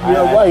 you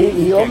know what?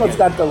 He almost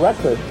got the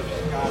record.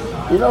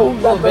 You know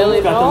who got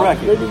Billy got the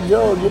record? Billy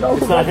Joel. You know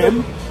it's not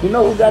him? You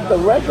know who got the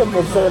record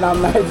for saying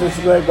I'm Madison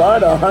Square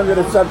Garden 100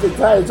 and something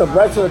times? It's a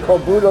wrestler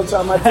called Bruno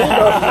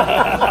Sammartino.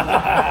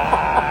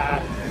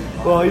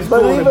 Well, he's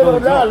Believe it or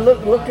not,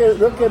 look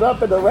it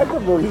up in the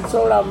record book. He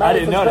sold out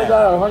Madison Square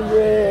Garden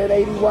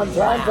 181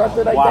 times,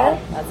 something like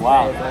that.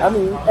 Wow. I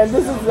mean, and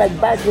this is like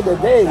back in the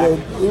day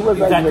when he was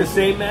like... Is that the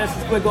same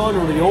Madison Square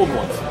Garden or the old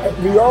ones?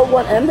 The old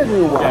one and the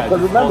new one.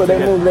 Because remember, they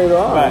moved later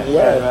on.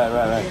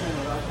 Right.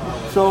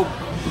 So,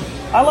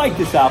 I like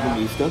this album,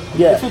 Easter.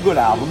 Yeah. It's a good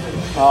album.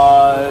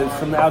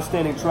 Some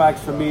outstanding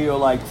tracks for me are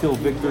like Till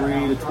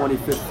Victory, The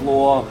 25th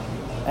Floor,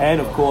 and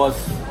of course,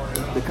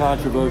 the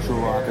controversial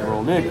Rock and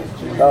Roll Nigga.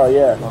 Oh,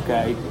 yeah.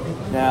 Okay.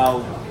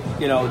 Now,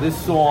 you know, this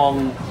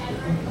song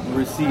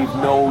received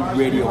no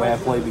radio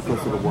airplay because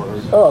of the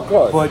word. Oh, of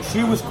course. But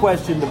she was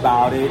questioned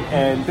about it,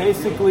 and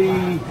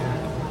basically,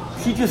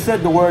 she just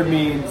said the word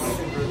means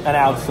an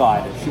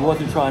outsider. She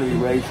wasn't trying to be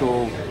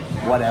racial.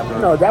 Whatever.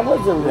 No, that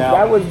wasn't.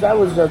 That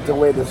was just the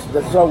way the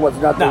song was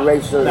not the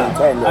racial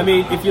intended. I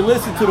mean, if you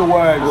listen to the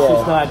words,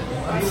 she's not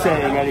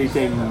saying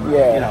anything,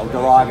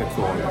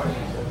 derogatory.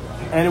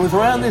 And it was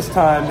around this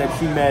time that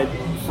she met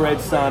Fred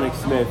Sonic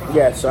Smith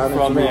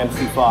from the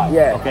MC5.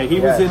 Yeah. Okay, he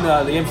was in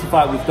the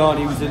MC5 was done.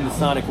 He was in the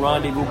Sonic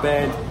Rendezvous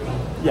band.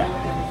 Yeah.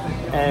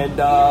 And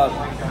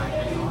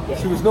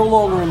she was no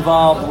longer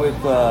involved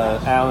with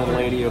Alan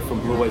Lanier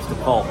from Blue Oyster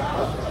Cult.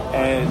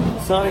 And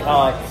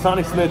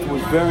Sonic Smith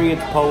was very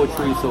into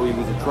poetry, so he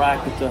was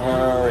attracted to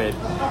her, and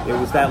it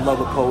was that love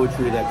of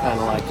poetry that kind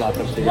of like got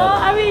them together. Well,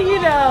 I mean,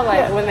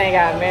 when they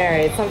got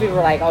married, some people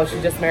were like, "Oh,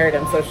 she just married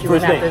him, so she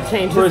wouldn't have to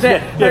change her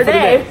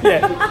name."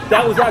 Yeah,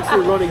 that was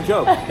actually a running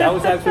joke. That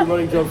was actually a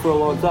running joke for a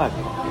long time.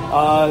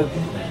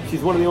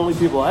 She's one of the only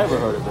people I ever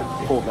heard of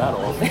that pulled that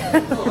off.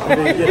 I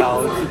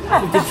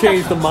mean, to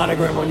change the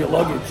monogram on your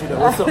luggage,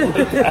 or something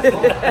like that.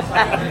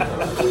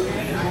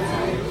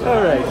 All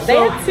right. They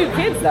had 2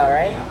 kids, though,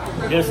 right?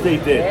 Yes, they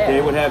did. Yeah.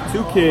 They would have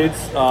 2 kids,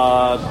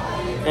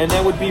 and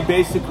that would be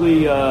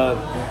basically her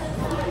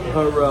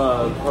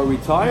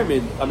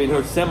retirement. I mean,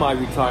 her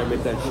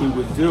semi-retirement that she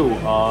would do.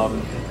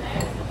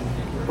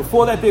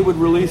 Before that, they would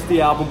release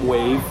the album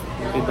Wave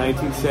in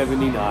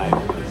 1979,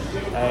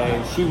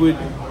 and she would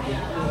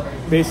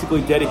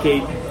basically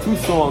dedicate 2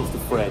 songs to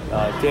Fred: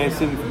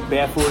 "Dancing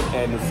Barefoot"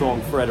 and the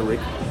song "Frederick."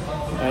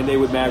 And they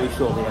would marry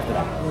shortly after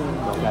that.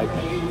 Okay.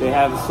 They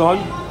have a son,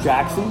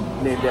 Jackson,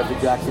 named after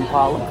Jackson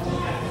Pollock.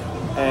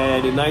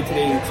 And in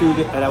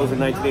 1982, that was in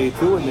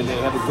 1982, and then they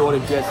have a daughter,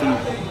 Jessie,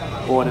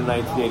 born in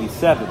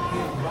 1987.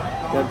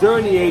 Now,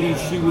 during the 80s,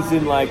 she was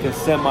in like a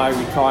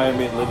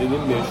semi-retirement living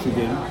in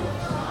Michigan.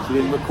 She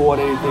didn't record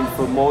anything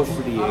for most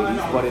of the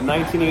 80s, but in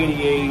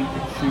 1988,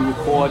 she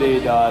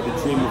recorded the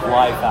Dream of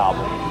Life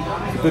album.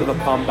 It's a bit of a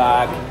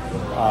comeback.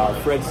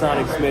 Fred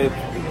Sonic Smith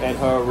and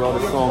her wrote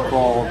a song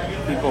called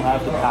People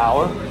Have the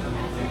Power,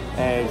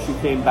 and she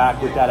came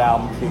back with that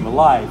album, Dream of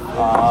Life.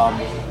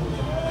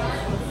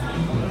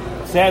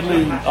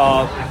 Sadly,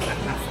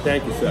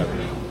 thank you, sir.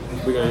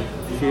 We're going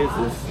to cheers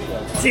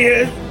this.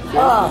 Cheers!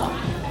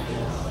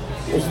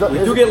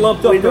 We do get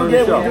lumped up during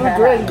the show. We do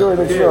drink during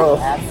the show.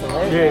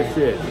 Absolutely.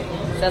 Cheers.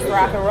 Just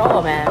rock and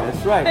roll, man.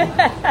 That's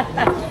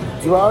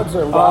right. Drugs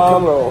and rock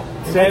and roll.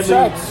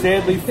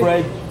 Sadly,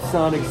 Fred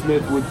Sonic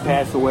Smith would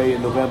pass away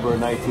in November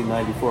of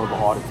 1994 of a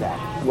heart attack.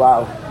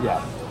 Wow.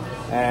 Yeah.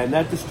 And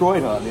that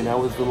destroyed her. I mean, that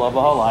was the love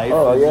of her life.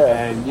 Oh,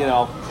 yeah. And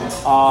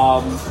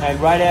and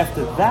right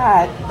after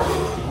that,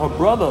 her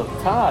brother,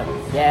 Todd,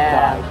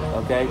 died.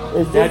 Okay?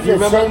 Is this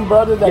the same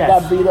brother that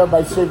got beat up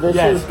by Sid Vicious?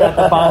 Yes, got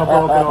the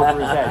bottle broken over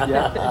his head.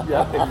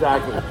 Yeah,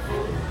 exactly.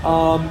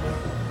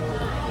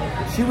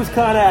 She was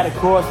kind of at a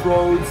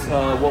crossroads.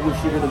 What was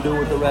she going to do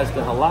with the rest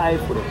of her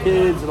life, with her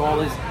kids and all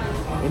this?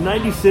 In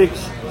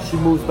 96, she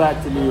moves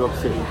back to New York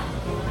City.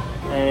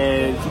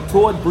 And she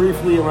toured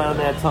briefly around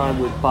that time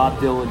with Bob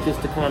Dylan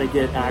just to kind of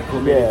get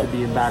acclimated to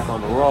being back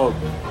on the road.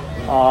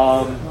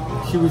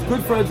 She was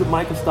good friends with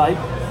Michael Stipe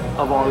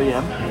of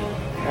R.E.M.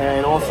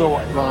 and also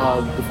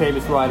the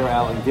famous writer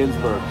Allen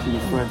Ginsberg. She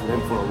was friends with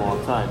him for a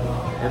long time.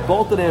 And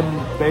both of them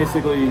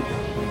basically,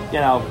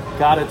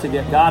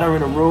 got her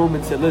in a room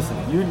and said, "Listen,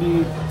 you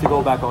need to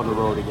go back on the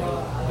road again."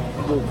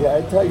 Dude, can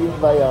I tell you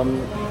my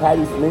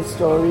Patti Smith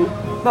story?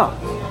 No.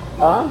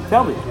 Huh?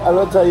 Tell me. I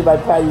will tell you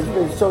about Patti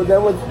Smith. So there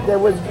was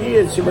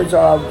years she was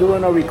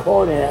doing a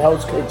recording at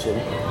Hell's Kitchen,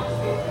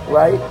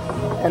 right?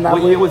 And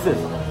what year was this?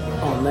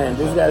 Oh man,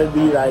 this got to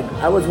be like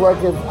I was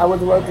working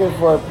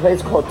for a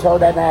place called Tel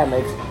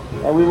Dynamics,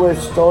 and we were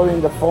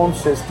storing the phone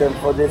system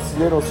for this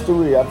little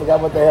studio. I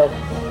forgot what the hell.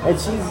 And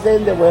she's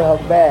in there with her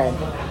band,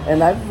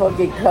 and I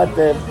fucking cut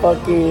the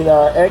fucking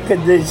air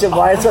conditioner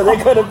wire so they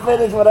couldn't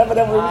finish whatever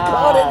they were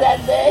recording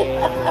that day.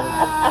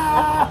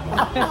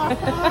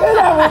 And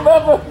I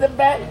remember the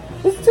back.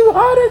 It's too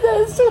hot in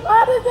there. It's too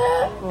hot in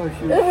there. Oh,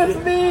 It was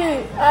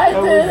me. I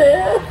did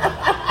it.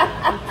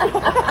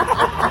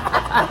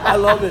 I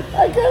love it.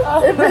 I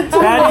guess it been too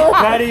long.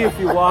 Patty, if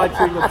you're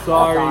watching, I'm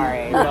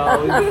sorry. You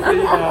know, Then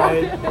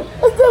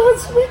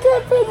we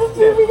can't pay the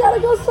gym. We gotta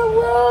go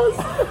somewhere else.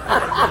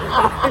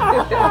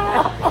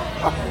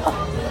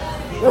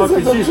 This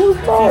is a true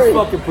story. She's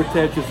fucking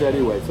pretentious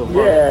anyway. So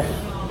Yeah.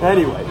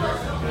 Anyway,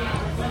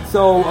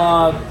 so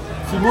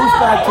she moves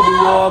back to New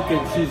York,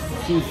 and she's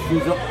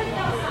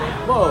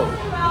whoa.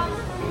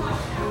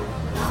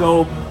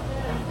 So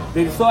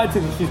they decide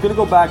she's going to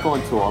go back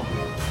on tour.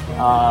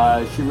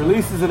 She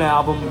releases an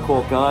album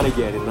called Gone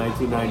Again in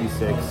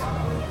 1996,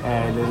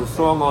 and there's a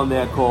song on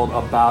there called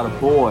About a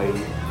Boy,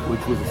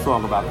 which was a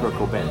song about Kurt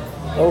Cobain.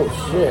 Oh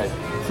shit.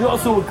 She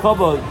also would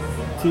cover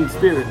Teen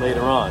Spirit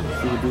later on.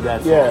 She would do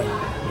that song. Yeah.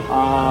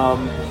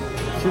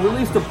 She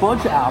released a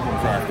bunch of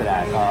albums after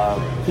that.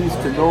 Peace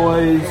to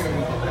Noise,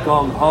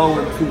 Gung Ho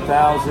in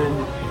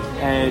 2000.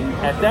 And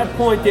at that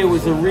point, there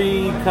was a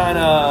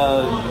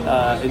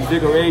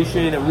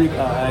invigoration,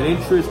 an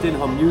interest in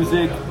her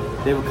music.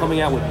 They were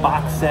coming out with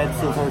box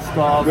sets of her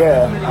stuff.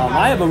 Yeah.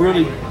 I have a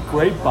really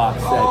great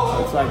box set.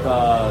 It's like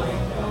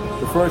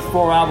the first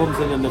 4 albums,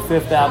 and then the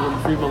 5th album,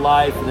 Dream of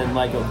Life, and then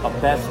like a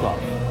best of.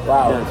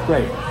 Wow. Yeah, it's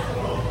great.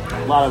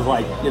 A lot of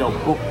good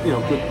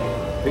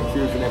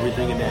pictures and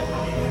everything in there.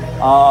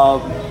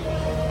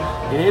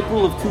 In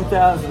April of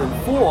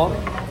 2004,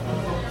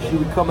 she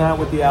would come out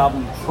with the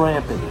album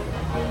Trampin',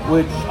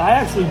 which I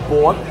actually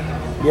bought.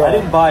 Yeah. I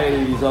didn't buy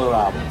any of these other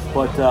albums,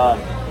 but I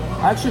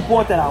actually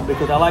bought that album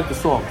because I like the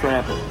song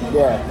Trampin'.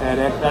 Yeah. And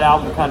that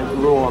album kind of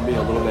grew on me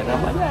a little bit. And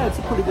I'm like, yeah, it's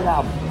a pretty good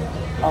album.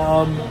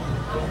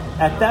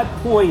 At that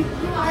point,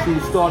 she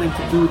was starting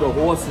to do the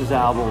Horses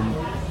album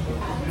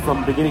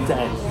from beginning to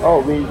end.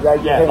 Oh,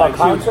 like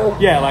concert?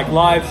 Like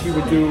live, she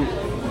would do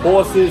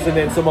Horses and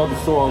then some other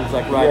songs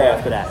like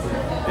after that.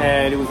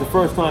 And it was the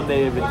first time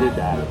they ever did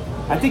that.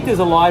 I think there's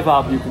a live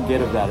album you can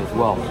get of that as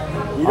well.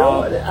 You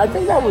know, I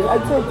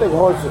still think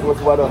Horses was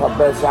one of her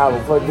best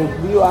albums. For the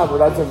new album,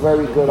 that's a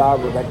very good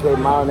album that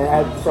came out, and it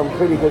had some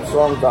pretty good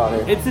songs on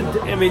it.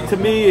 To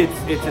me,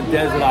 it's a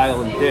Desert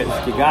Island disc.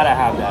 You gotta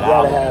have that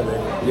album. You gotta have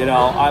it. You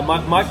know,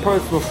 my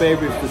personal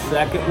favorite is the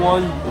second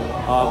one,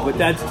 but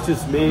that's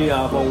just me.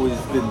 I've always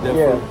been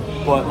different. Yeah.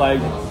 But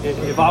like,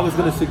 if I was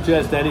going to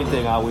suggest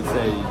anything, I would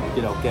say,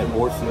 get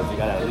Horses. You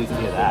gotta at least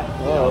hear that.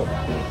 Oh.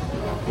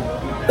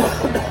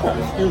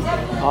 Excuse me.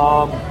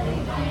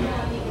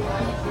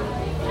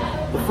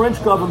 The French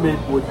government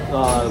would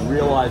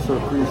realize her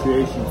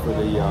appreciation for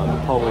the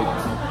poet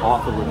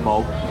Arthur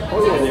Rimbaud,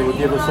 and they would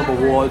give her some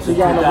awards in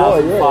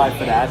 2005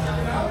 for that.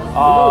 She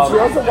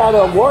also got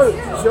an award.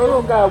 She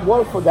also got an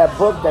award for that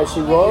book that she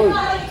wrote.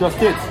 Just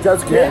Kids.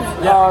 Just Kids.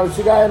 Yeah.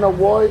 She got an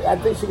award. I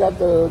think she got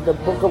the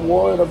book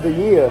award of the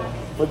year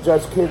for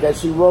Just Kids that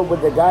she wrote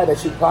with the guy that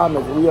she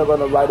promised we are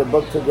going to write a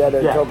book together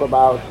and talk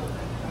about,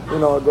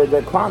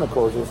 the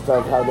chronicles and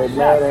stuff, how they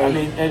met.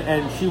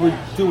 And she would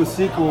do a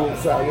sequel.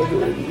 Sorry,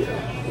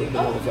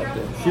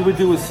 She would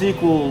do a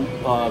sequel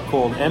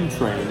called M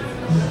Train,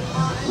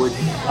 which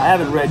I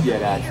haven't read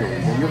yet.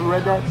 Actually, have you ever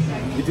read that?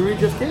 Did you read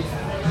Just Kids?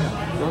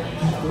 No?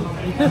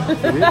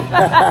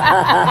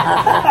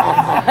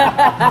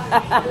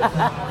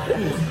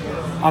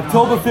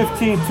 October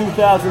 15,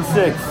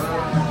 2006.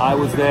 I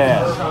was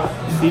there.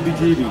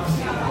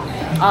 CBGB's.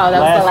 Oh,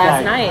 that was the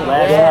last night.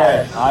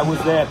 Last night. I was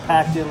there,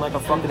 packed in like a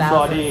fucking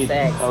sardine.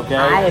 Okay.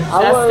 I had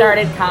just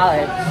started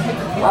college.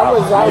 I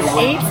was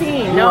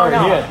 18. No.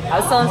 I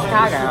was still in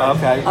Chicago.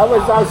 Okay. I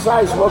was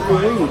outside smoking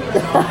weed.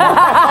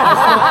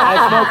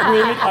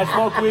 I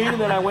smoked weed and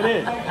then I went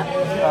in. All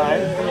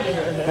right.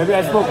 Maybe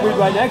I smoked weed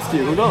right next to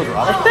you. Who knows,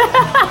 Robert? I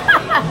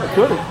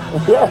couldn't.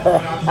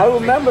 Yeah. I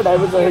remember that.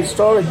 It was a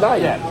historic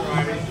night. Yeah.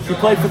 She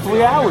played for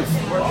 3 hours.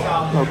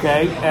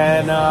 Okay.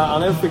 And I'll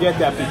never forget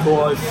that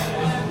because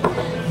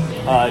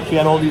she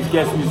had all these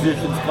guest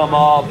musicians come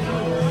up,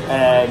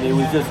 and it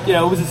was just,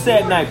 it was a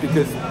sad night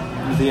because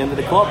it was the end of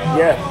the club.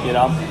 Yeah.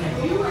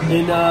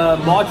 In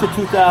March of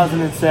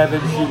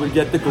 2007, she would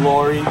get the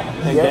glory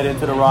and get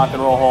into the Rock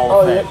and Roll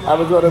Hall of Fame. Yeah. I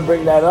was going to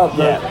bring that up.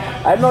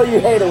 I know you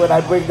hate it when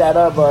I bring that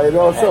up, but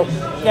also.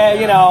 Yeah,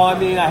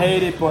 I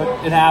hate it, but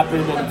it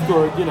happened, and it's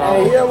good,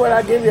 And here, when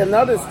I give you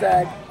another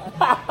stack.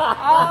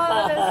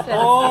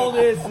 All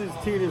this is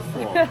Tina's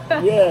fault.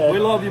 Yeah. We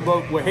love you,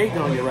 but we're hating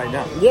on you right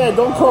now. Yeah,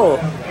 don't call.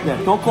 Yeah,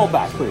 don't call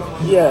back, please.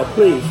 Yeah,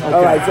 please. Okay.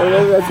 All right, so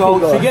let's So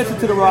she gets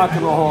into the Rock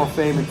and Roll Hall of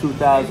Fame in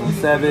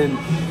 2007.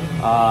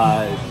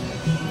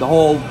 The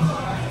whole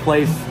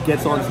place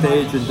gets on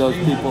stage and does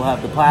People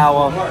Have the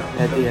Power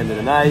at the end of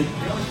the night.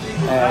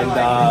 And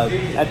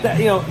at that,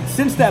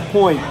 since that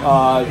point,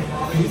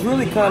 she's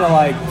really kind of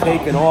like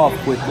taken off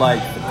with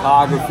like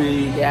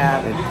photography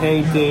and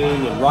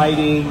painting and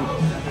writing.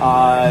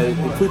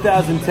 In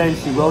 2010,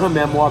 she wrote a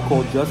memoir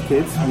called Just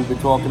Kids. We've been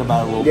talking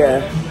about it a little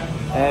bit.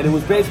 And it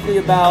was basically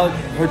about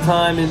her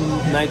time in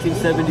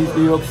 1970s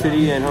New York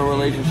City and her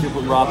relationship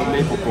with Robert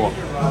Mapplethorpe.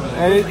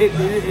 And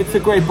it's a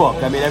great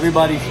book. I mean,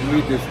 everybody should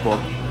read this book.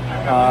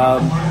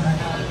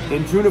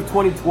 In June of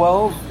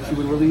 2012, she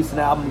would release an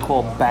album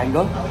called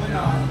Banger,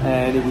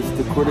 and it was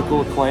to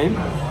critical acclaim.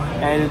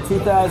 And in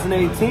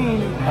 2018,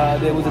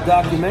 there was a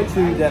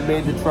documentary that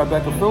made the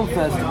Tribeca Film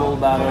Festival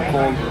about her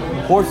called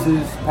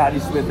Horses, Patti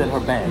Smith and Her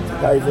Band.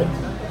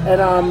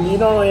 And, you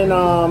know, in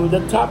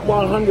the top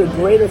 100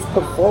 greatest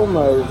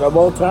performers of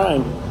all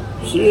time,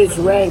 she is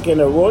ranked in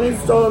the Rolling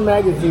Stone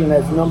magazine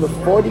as number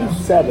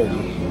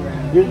 47.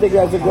 Do you think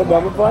that's a good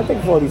number? I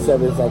think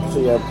 47 is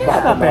actually a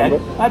proper number.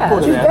 I'd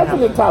put She's it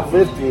definitely top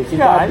 50. She's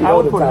I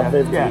would put top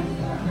it 50. Yeah.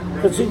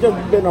 Because she's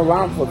just been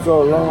around for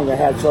so long and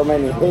had so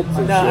many hits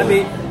and No, shit. I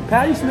mean,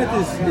 Patti Smith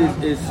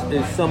is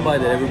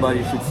somebody that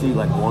everybody should see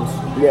like once.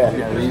 Yeah.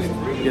 At least,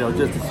 you know,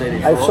 just to say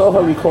they I saw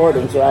her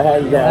recording, so I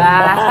had you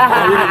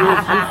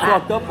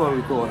fucked up her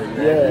recording.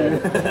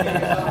 Man.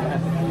 Yeah.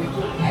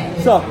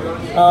 So,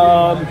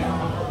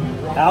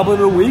 album of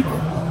the week.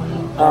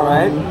 All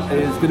right,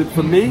 it's gonna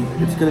for me.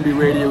 It's gonna be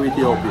Radio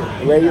Ethiopia.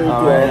 Radio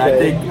All right,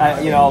 Ethiopia. I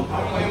think you know,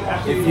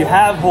 if you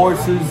have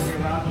horses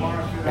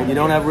and you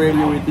don't have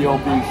Radio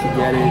Ethiopia, you should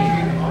get it.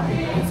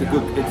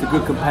 It's a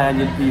good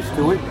companion piece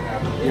to it.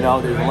 You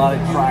know, there's a lot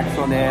of tracks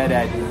on there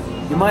that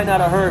you might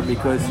not have heard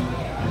because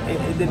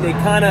they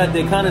kind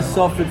of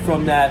suffered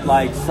from that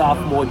like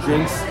sophomore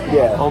jinx,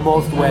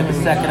 almost where the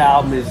second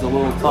album is a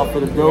little tougher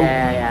to do.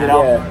 You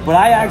know, but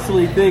I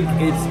actually think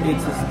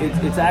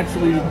it's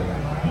actually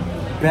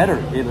better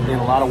in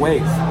a lot of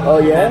ways. Oh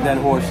yeah, than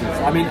horses.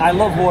 I mean, I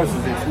love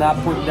horses. It's not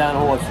putting down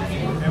horses,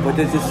 but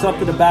there's just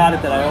something about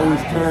it that I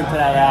always turn to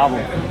that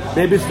album.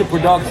 Maybe it's the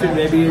production,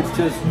 maybe it's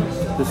just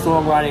the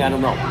songwriting. I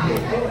don't know,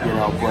 you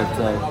know. But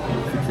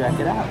you should check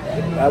it out.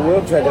 I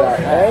will check it out.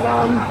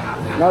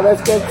 And now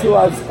let's get to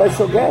our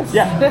special guest.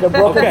 Yeah, the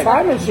Broken okay.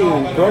 Time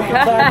Machine. Broken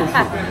Time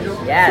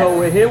Machine. Yes. So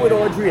we're here with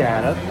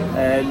Audriana,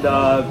 and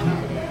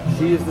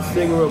she is the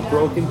singer of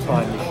Broken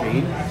Time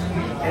Machine.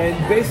 And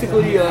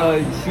basically,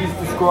 she's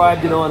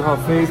described, you know, on her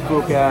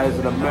Facebook as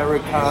an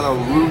Americana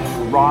roots,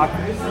 rock,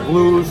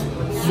 blues,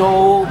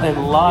 soul,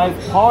 and live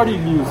party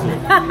music.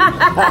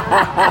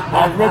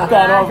 I ripped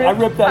that off your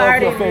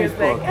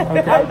Facebook.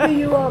 Okay. How do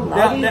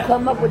you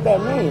come up with that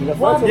name? The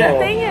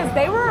thing is,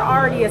 they were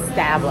already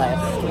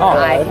established when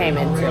I came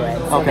into it.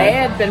 So they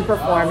had been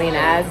performing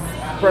as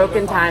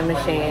Broken Time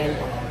Machine.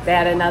 They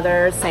had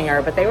another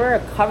singer, but they were a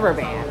cover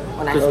band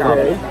when I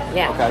started with them.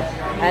 Yeah. Okay.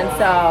 And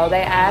so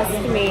they asked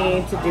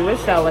me to do a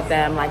show with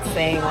them, like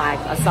sing like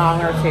a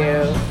song or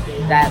two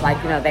that, like,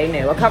 you know, they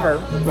knew, a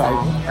cover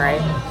song, right?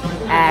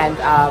 And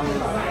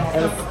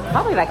it was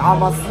probably like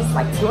almost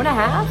like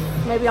 2.5,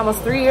 maybe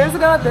almost 3 years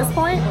ago at this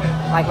point,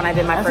 like when I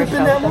did my first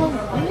show with them.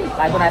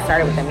 Like when I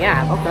started with them,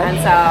 yeah. Okay. And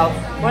so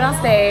went on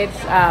stage.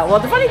 Well,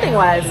 the funny thing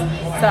was,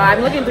 so I'm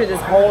looking through this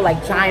whole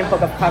like giant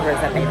book of covers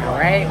that they know,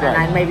 right? And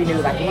I maybe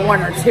knew like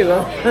 1 or 2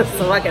 of the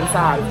fucking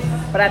songs.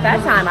 But at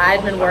that time, I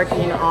had been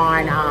working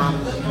on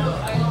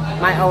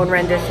my own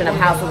rendition of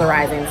House of the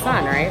Rising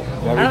Sun, right?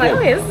 And I'm like,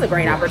 okay, this is a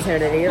great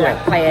opportunity to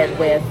like play it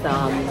with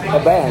a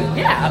band.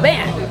 Yeah, a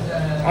band.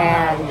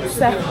 And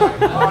so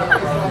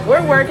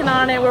we're working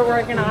on it,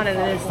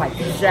 and it's like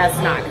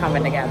just not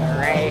coming together,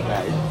 right?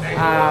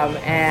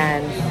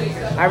 And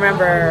I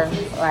remember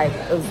like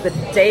it was the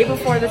day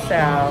before the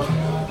show,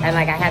 and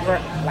like I had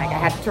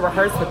to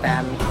rehearse with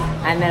them,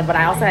 and then but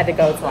I also had to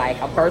go to like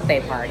a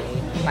birthday party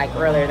like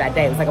earlier that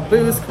day. It was like a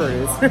booze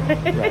cruise.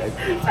 Right.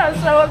 So I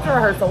show up to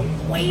rehearsal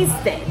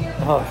wasted.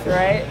 Oh, sure.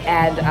 Right?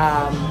 And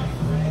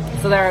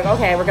so they're like,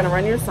 okay, we're gonna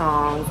run your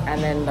songs,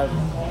 and then the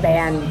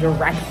band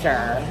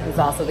director, who's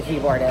also the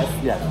keyboardist,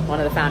 one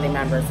of the founding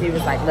members, he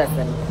was like,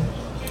 listen,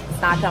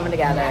 it's not coming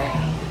together.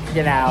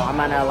 You know, I'm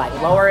gonna like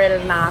lower it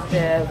an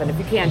octave, and if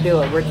you can't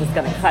do it, we're just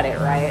gonna cut it,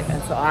 right?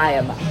 And so I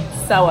am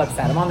so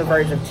upset. I'm on the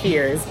verge of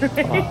tears. So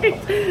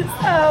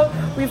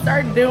we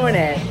started doing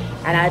it,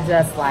 and I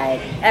just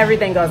like,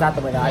 everything goes out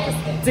the window. I just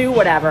do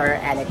whatever,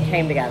 and it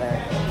came together.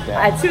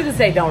 I to this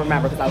day don't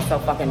remember because I was so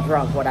fucking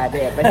drunk what I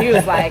did. But he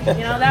was like,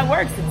 you know, that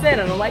works, it's in.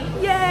 And I'm like,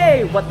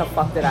 yay, what the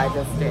fuck did I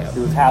just do? It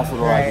was House of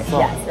the Rising Sun.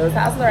 Yes, it was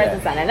House of the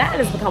Rising Sun. And that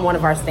has become one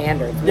of our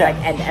standards. We like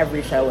end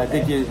every show with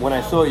it. I think when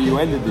I saw you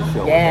ended the show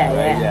with that,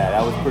 right? Yeah,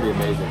 that was pretty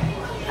amazing.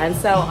 And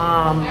so,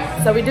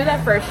 so we do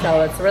that first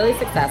show. It's really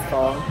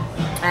successful.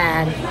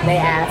 And they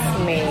asked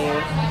me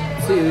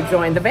to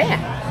join the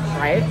band,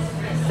 right?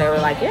 They were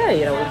like, yeah,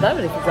 you know, we'd love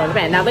it if you join the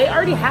band. Now, they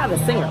already have a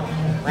singer,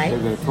 right? They're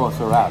going to toss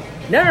her out.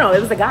 No, it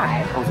was a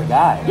guy. Oh, it was a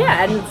guy?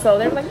 Yeah, and so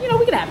they were like, you know,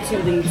 we could have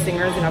 2 lead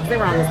singers, you know, because they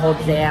were on this whole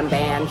jam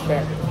band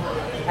shit.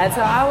 And so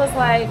I was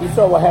like... You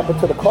saw what happened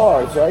to the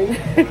Cars, right?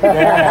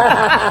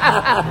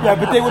 Yeah,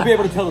 but they would be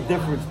able to tell the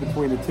difference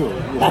between the two.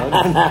 You know?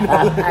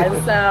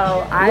 And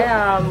so I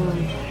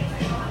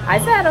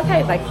said,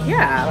 okay, like,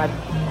 yeah,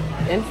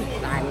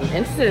 I'm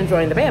interested in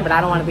joining the band, but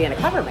I don't want to be in a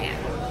cover band,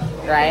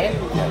 right?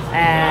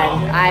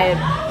 And I had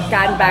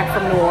gotten back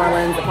from New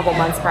Orleans a couple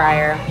months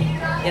prior,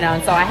 you know,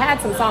 and so I had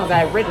some songs that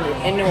I had written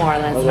in New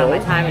Orleans about my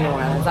time in New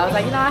Orleans. I was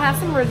like, you know, I have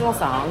some original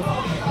songs,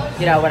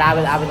 you know, but I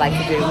would like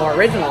to do more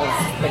originals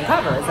than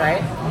covers,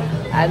 right?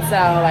 And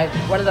so, like,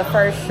 one of the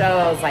first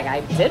shows, like,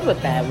 I did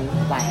with them,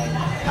 like,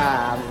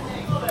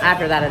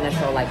 after that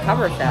initial like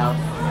cover show,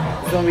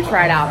 is when we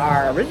tried out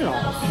our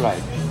originals.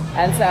 Right.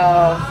 And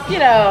so, you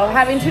know,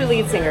 having two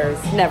lead singers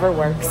never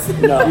works.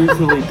 No.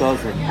 Usually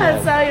doesn't.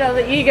 And so, you know,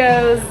 the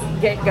egos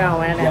get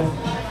going. And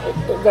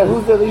Then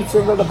who's the lead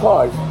singer of the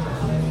Cars?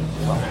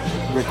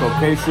 Rick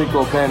Ocasek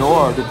or Ben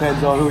Orr,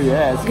 depends on who you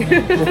ask.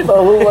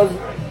 So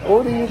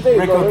who do you think?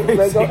 Rick Well,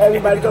 Ocasek.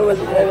 everybody knows,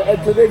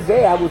 and to this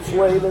day, I would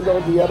swear, even though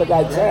the other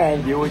guy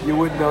sang, You wouldn't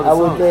know the I song.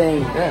 would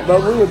think. Yeah.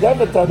 But we would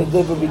never tell the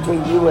difference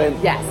between you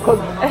and. Yes.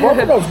 Because both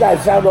of those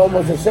guys sound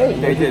almost the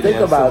same. They if you did. think They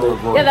had about similar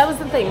it. voice. yeah, that was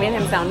the thing. Me and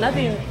him sound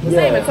nothing the Yeah.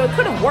 same. And so it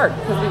could have worked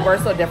because we were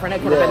so different.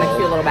 It could have been a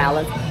cute little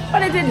balance.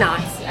 But it did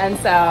not. And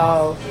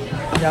so,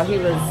 you know, he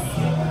was,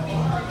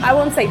 I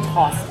won't say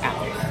tossed out.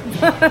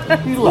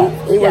 He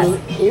left. He Yes. was.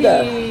 He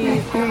left.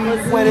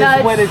 was Went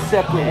nudged his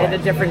separate in way. a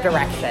different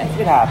direction.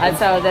 It happens. And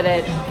so that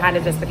it kind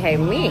of just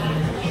became me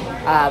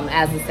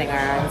as the singer.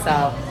 And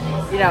so,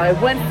 you know, it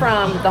went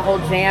from the whole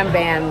jam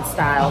band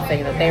style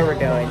thing that they were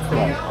doing to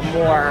a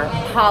more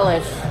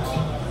polished,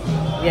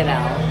 you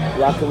know,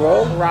 Rock and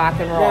roll. rock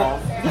and roll.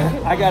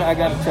 Yeah. I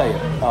got to tell you,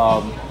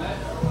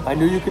 I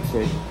knew you could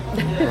sing,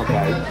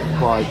 okay,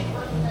 but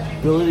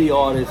Billy the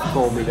Artist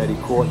told me that he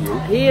caught you.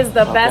 He is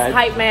the best Okay.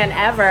 hype man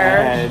ever.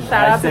 And Shout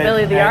I out said- to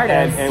Billy the and-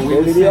 Artist. And we Billy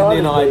were the sitting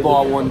in Artist, baby.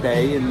 Eyeball one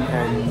day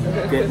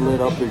and getting lit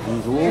up as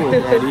usual,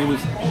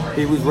 and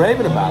he was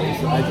raving about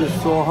it. So I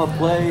just saw her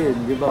play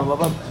and blah blah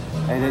blah,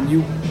 and then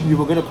you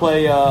were gonna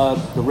play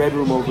the Red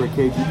Room over at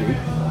KGB,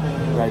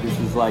 right? This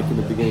was like in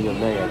the beginning of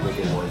May, I think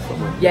it was.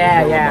 Somewhere in the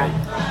Yeah, middle of yeah.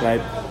 May,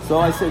 right? So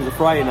I said it was a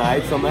Friday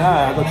night, so I'm like, all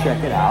right, I'll go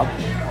check it out,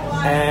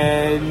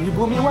 and you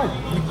blew me away.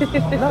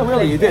 No,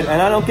 really, you did,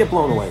 and I don't get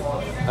blown away.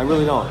 I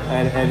really don't,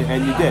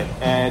 and you did,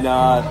 and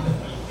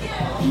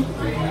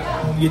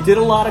you did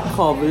a lot of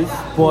covers,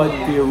 but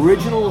the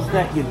originals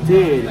that you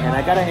did, and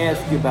I got to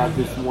ask you about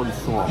this one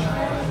song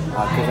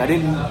because I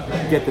didn't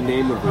get the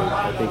name of it.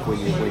 I think when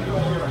you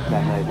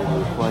that night when you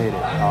were playing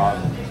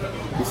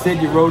it, you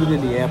said you wrote it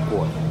in the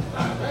airport,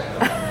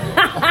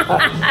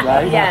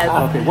 right? Yes.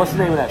 Okay, what's the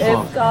name of that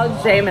song? It's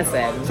called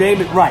Jameson.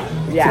 Jameson, right?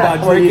 Yeah. It's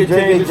about Well, you drinking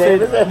drinking Jameson.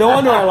 Jameson? No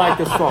wonder I like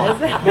the song.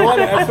 No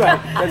wonder. That's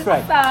right. That's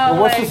right. So,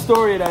 Well, what's the like,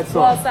 story of that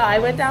song? Well, so I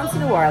went down to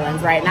New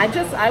Orleans, right? And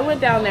I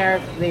went down there,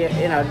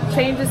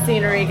 change the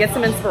scenery, get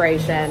some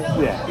inspiration.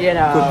 Yeah. You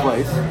know. Good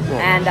place.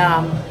 Yeah. And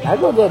I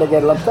go there to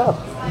get lumped up.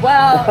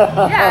 well,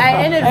 yeah,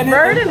 I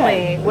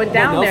inadvertently And went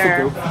down Nelson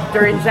there too.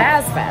 during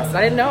Jazz Fest.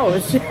 I didn't know it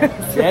was Jazz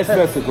Fest. Jazz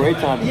Fest's a great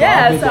time. I've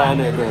Yeah, been so down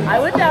there during I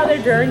went down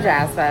there during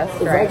Jazz Fest,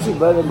 It's right? actually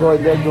better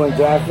going there doing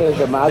jazz fest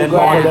than Mardi Then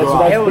Gras. Mardi That's Gras.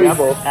 less It was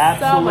people.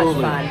 Absolutely.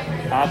 so much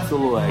fun.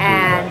 Absolutely. I agree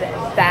And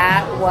with that.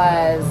 that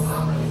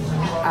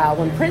was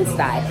when Prince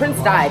died.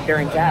 Prince died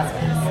during Jazz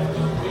Fest.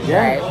 Yeah.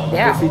 right,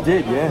 yeah. Yes, he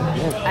did.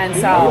 Yeah. And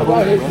You know so,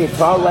 about his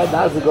guitar right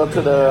now? If you go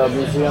to the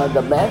museum,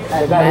 the Met, they got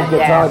his Met,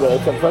 guitar yeah. there.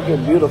 It's a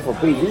fucking beautiful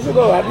piece. You should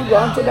go. Have you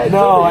gone to that? No,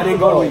 show? I You didn't should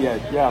go to it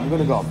yet. Yeah, I'm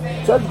gonna go.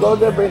 Just go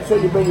there, make sure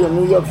you bring your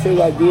New York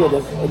City idea.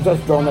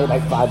 Just donate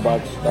like $5.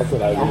 That's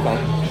what I do. Okay.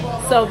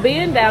 so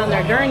being down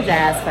there during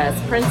Jazz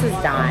Fest, Prince is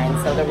dying,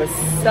 so there was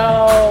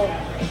so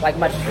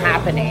much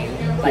happening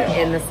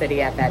in the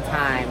city at that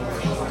time,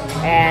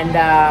 and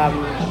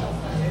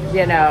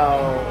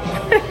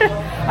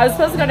I was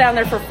supposed to go down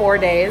there for 4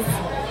 days.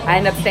 I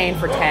ended up staying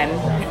for 10.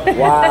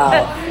 Wow.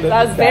 So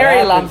I was very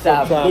happens lumped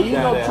up. sometimes. Do you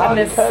know Yeah. I Charlie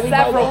missed Cuddy by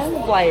several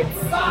then?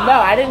 flights. No,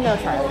 I didn't know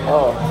Charlie.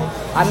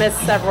 Oh, I missed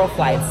several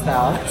flights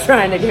though,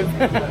 trying to get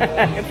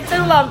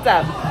too lumped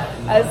up.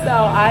 And so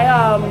I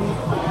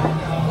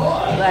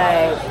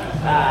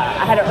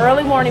had an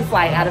early morning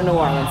flight out of New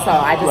Orleans, so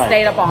I just Right.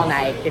 stayed up all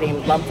night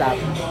getting lumped up.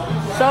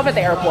 Show up at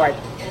the airport,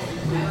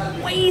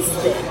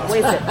 wasted.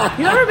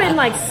 You ever been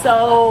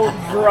so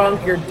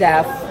drunk you're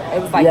deaf?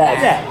 It was like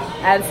Yes. that.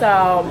 And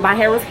so my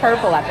hair was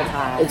purple at the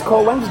time. it's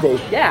called Wednesday.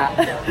 Yeah.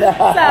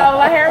 So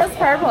my hair was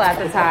purple at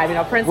the time.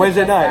 Prince.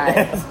 Wednesday had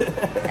just night.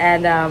 died.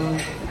 And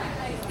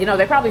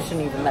they probably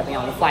shouldn't even let me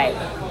on the flight.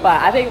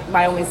 But I think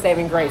my only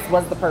saving grace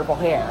was the purple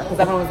hair. Because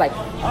everyone was like,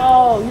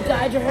 oh, you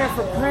dyed your hair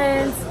for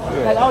Prince?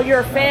 Like, oh,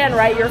 you're a fan,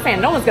 right? You're a fan.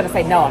 No one's going to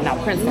say, no, I'm not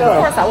Prince. No. Of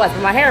course I was.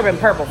 But my hair had been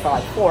purple for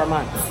 4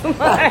 months. It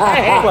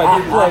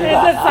Right.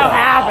 just so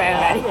happened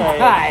that he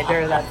died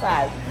during that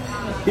time.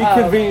 He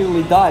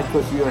conveniently died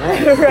because of your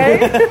hair.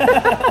 Right?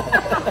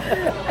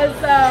 And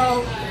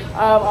so,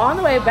 on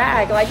the way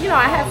back, I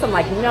had some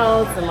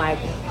notes and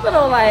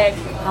little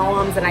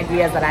poems and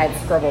ideas that I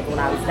had scribbled when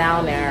I was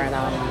down there in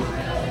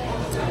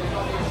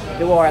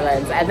New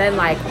Orleans. And then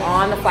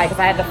on the flight, because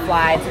I had to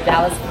fly to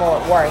Dallas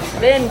Fort Worth,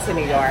 then to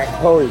New York.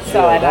 Holy shit,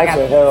 So I that's got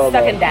a hell of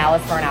stuck a- in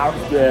Dallas for an hour.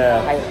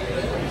 Yeah. I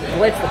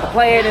glitched with the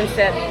plane and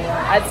shit.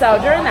 And so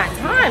during that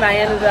time, I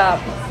ended up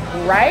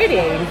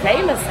writing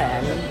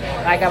Jameson,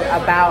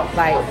 about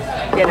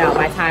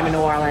my time in New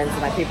Orleans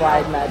and people I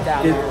had met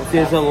down there.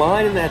 There's a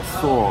line in that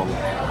song,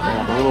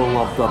 and I'm a little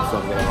lumped up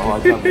somewhere.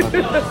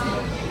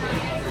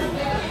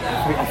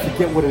 I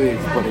forget what it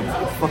is, but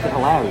it's fucking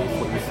hilarious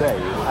what you say.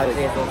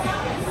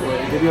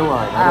 Give me a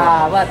line.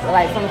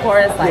 From the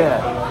chorus,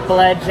 Yeah.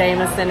 Blood,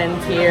 Jameson,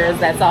 and Tears.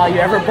 That's all you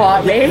ever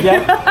bought me.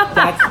 Yeah,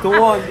 that's the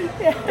one.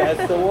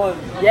 That's the one.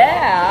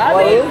 Yeah, I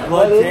What mean, is-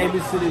 Blood,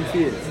 Jameson, and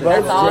Tears.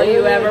 that's all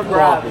you ever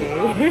brought me.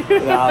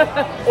 Now,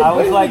 I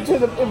was like,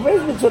 it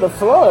brings me to the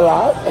floor a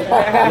lot.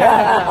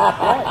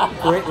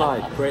 great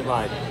line, great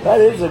line.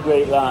 That is a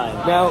great line.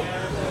 Now,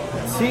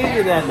 seeing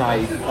you that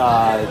night,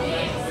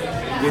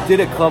 you did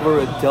a cover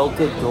of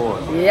Delta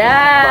Dawn.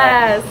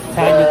 Yes.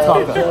 Tanya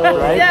Tucker,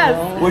 right?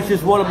 Yes. Which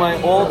is one of my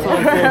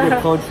all-time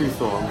favorite country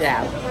songs.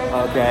 Yeah.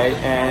 Okay,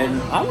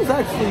 and I was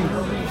actually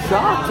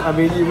shocked. I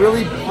mean, you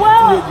really,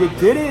 Well- you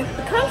did it.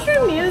 Country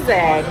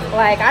music,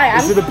 like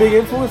Is it a I'm. big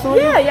influence on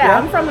you? Yeah.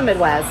 I'm from the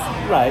Midwest.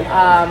 Right.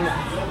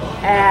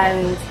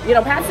 And you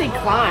know, Patsy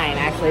Cline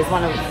actually is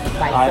one of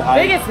like the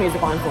biggest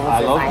musical influences I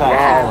love Patsy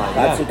have. Cline.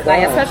 Patsy Yeah. Cline.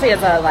 Like especially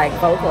as a like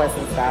vocalist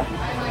and stuff.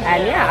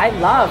 And yeah, I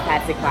love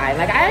Patsy Cline.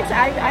 Like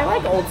I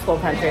like old school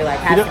country, like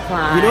Patsy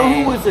Cline. You know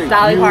who was a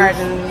Dolly huge,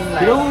 Parton.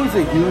 You know who was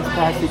a huge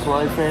Patsy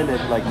Cline fan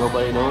that like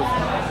nobody knows?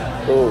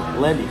 Oh,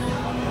 Lemmy.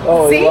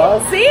 oh, he See,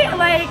 was?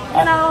 like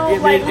you know, I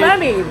mean, like it-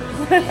 Lemmy.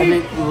 I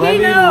mean, He Lemmy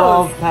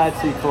knows. loved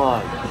Patsy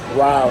Cline.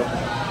 Wow.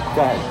 Go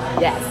ahead.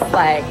 Yes,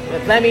 like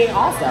Lemmy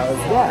also is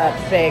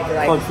a big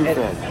Country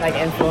fan. like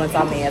influence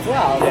on me as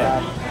well. Yeah.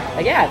 So,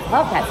 like yeah, I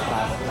love Patsy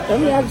Cline. Let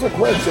me ask you a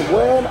question.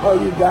 When are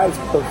you guys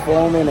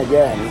performing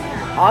again?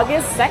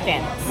 August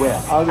 2nd. Where?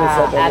 August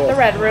 2nd, At the where?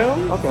 Red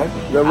Room. Okay.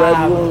 The Red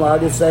Um, Room,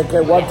 August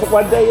 2nd.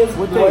 What day is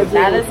What day is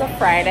That is a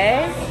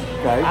Friday.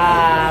 Okay.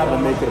 Gotta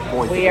make it a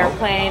point. We to are go.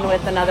 playing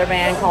with another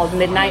band called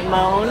Midnight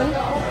Moan.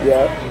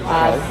 Yeah.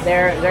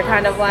 They're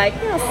kind of like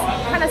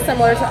kind of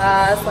similar to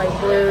us, like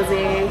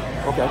bluesy.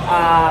 Okay.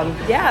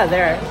 Yeah,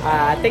 they're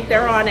I think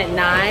they're on at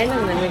 9,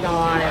 and then we go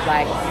on at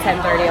like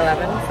 10:30,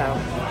 11. So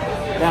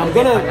Now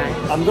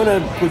I'm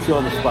gonna put you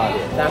on the spot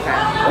here.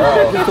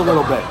 okay. Just a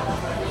little bit.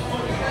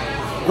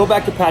 Go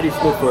back to Patti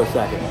Smith for a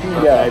second.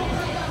 Yeah.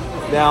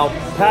 Now,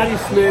 Patti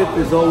Smith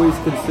is always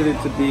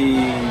considered to be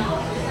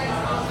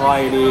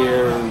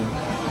pioneer,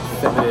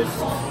 feminist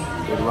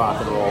in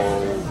rock and roll,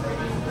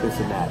 this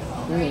and that.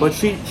 But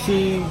she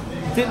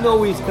didn't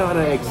always kind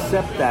of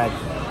accept that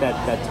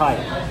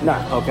title. No.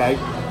 Okay.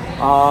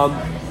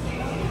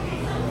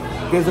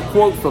 There's a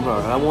quote from her,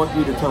 and I want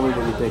you to tell me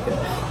what you think of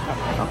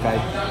it. Okay.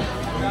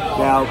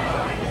 Now,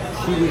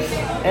 she was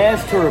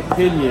asked her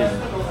opinion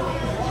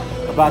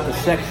about the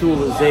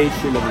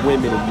sexualization of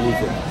women in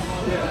music.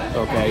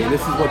 Okay, and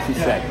this is what she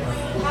said.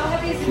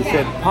 She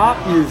said, pop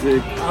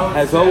music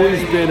has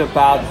always been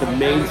about the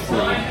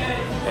mainstream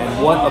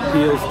and what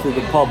appeals to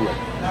the public.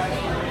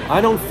 I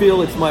don't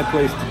feel it's my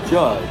place to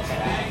judge,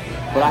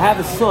 but I have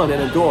a son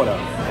and a daughter,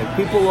 and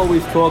people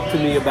always talk to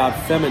me about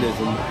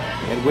feminism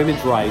and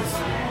women's rights,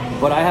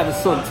 but I have a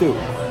son too.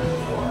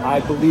 I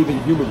believe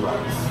in human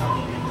rights.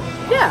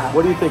 Yeah.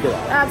 What do you think of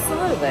that?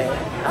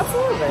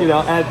 Absolutely. You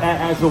know,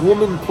 as a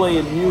woman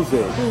playing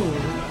music,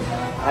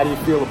 how do you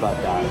feel about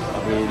that?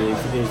 I mean,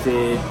 is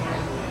it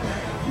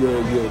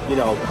you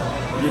know,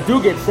 you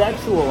do get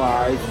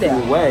sexualized in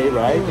a way,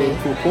 right?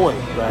 To a point,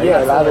 right?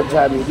 Yeah, a lot of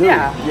time you do.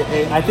 Yeah.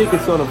 And I think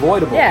it's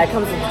unavoidable. Yeah, it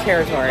comes with the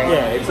territory.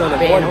 Yeah, it's Being a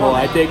unavoidable.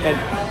 woman. I think,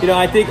 and you know,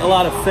 I think a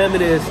lot of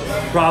feminists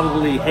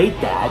probably hate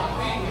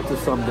that to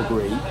some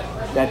degree,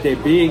 that they're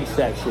being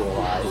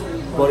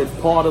sexualized, but it's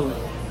part of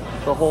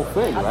the whole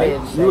thing, right?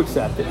 You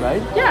accept it,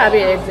 right? Yeah, I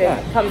mean, it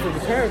Yeah. comes with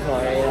the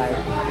territory.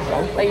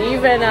 Like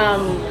even,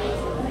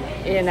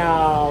 you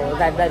know,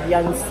 that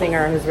young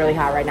singer who's really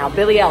hot right now,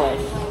 Billie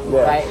Eilish,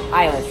 Yeah. right?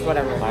 Eilish,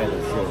 whatever.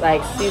 Eilish, yeah.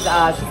 Like she's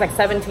like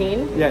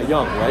 17. Yeah,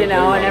 young, right? You know,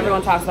 Very and young.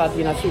 everyone talks about,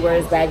 you know, she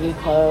wears baggy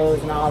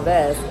clothes and all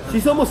this.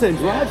 She's almost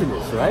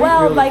androgynous, right?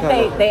 Well, Really like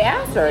kinda- they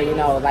asked her, you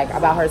know, like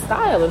about her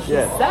style, and she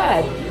Yeah.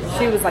 said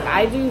she was like,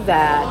 I do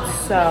that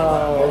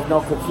so There's no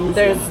confusion.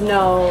 there's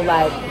no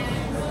like,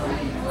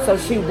 so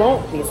she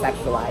won't be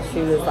sexualized. She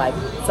was like,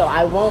 so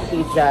I won't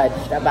be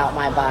judged about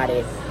my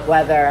body,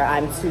 whether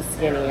I'm too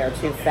skinny or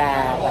too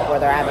fat, like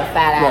whether I have a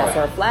fat ass Right.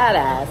 or a flat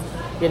ass,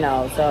 you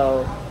know.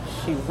 So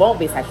she won't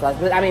be sexualized.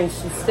 But I mean,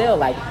 she's still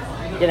like,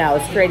 you know,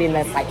 it's creating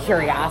this like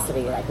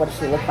curiosity, like what does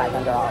she look like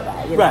under all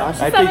that? You know, Right.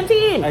 she's I think-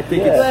 17. I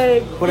think Yeah. it's,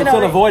 Like, but you it's know,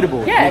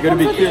 unavoidable. yeah, you're it gonna comes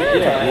be with the curious.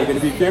 Yeah, territory. you're gonna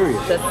be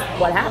curious. Just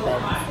what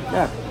happens,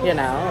 Yeah. you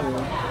know,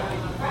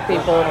 and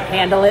people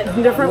handle it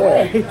in different Yeah.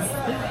 ways.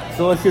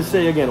 So let's just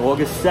say again,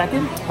 August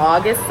 2nd.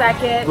 August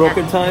 2nd.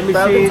 Broken Time Machine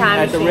Broken Time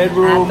at the Machine Red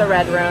Room. At the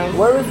Red Room.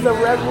 Where is the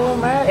Red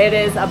Room at? It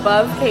is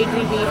above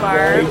KGB Bar.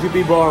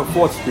 KGB Bar on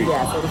 4th Street.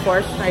 Yeah, so the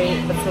 4th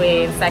Street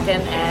between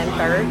 2nd and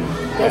 3rd.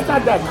 That's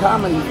not that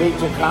comedy,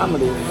 major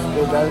comedy.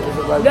 Is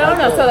it like No, right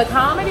no. there? So the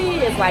comedy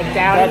is like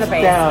down in the That's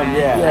basement. down,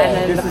 yeah. And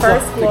then This the is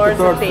first up- floor the is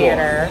the third floor.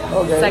 theater.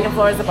 Okay. Second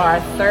floor is the bar.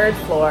 Third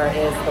floor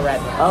is the Red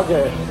Room.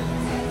 Okay.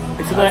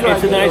 It's a, That's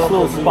it's a right, nice yeah,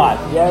 little okay. spot.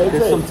 Yeah, it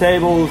There's is. some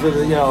tables, and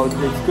you know,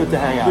 it's good to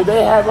hang Do out.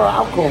 they have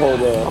alcohol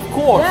there? Of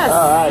course. Yes.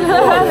 All right, They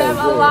good, have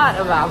a good. lot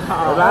of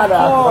alcohol. A lot of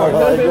alcohol.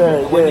 course.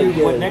 Good, When good,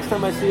 good. next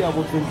time I see you, I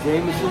will drink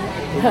Jameson.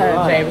 in your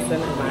honor. Jameson.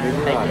 In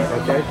your Thank honor,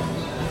 you. okay.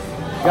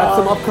 Got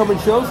some upcoming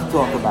shows to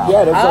talk about.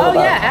 Yeah, that's all Oh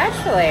about. yeah,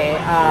 actually,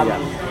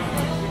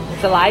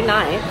 July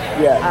 9th,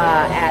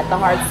 at the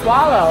Hard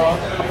Swallow.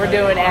 We're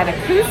doing an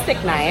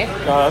acoustic night.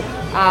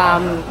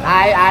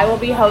 I will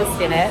be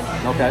hosting it.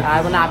 Okay.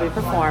 I will not be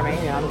performing.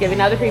 I'm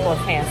giving other people a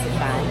chance to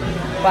shine.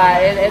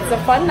 But it's a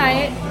fun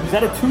night. Is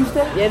that a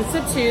Tuesday? It's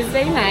a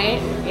Tuesday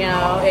night.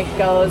 It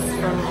goes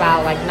from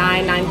about like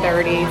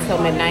 9:30 till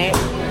midnight.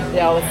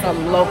 With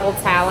some local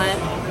talent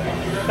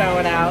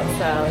showing out.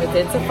 So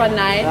it's a fun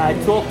night. I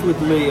talked with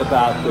Lee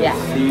about this. Yeah.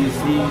 He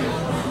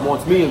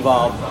wants me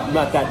involved.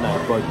 Not that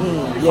night, but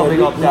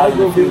coming up Mike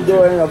will be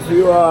doing a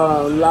few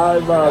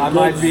live I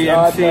might be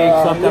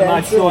emceeing something. I'm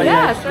not sure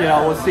yet.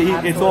 Sure. We'll see.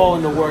 It's all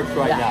in the works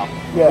right now.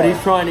 Yeah. But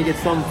he's trying to get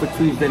something for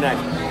Tuesday night.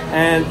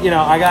 And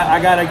I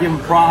gotta give him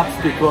props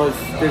because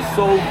there's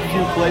so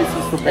few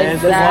places for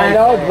bands. I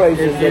know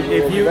places.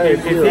 If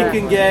he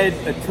can get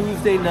a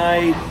Tuesday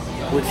night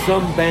with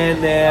some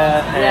band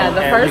there, and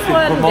the first we can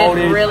one promote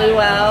did it. really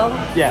well.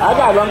 Yeah, I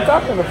got lumped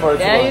up in the first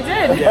one. Yeah, you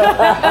did.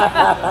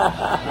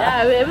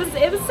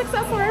 it was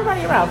successful for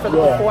everybody around. For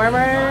the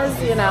performers,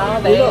 they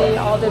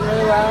all did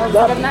really well. It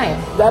was a good night.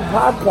 That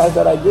podcast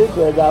that I did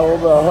there got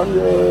over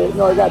 100.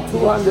 No, it got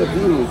 200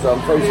 views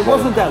on Facebook. It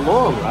wasn't that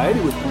long, right?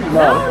 It was pretty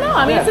No.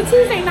 I mean, it's a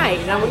Tuesday night.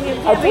 You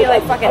can't be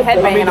like fucking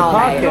headbanging all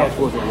night. The podcast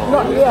wasn't long. No,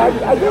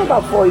 I did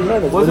about 40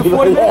 minutes. Was it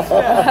 40 minutes?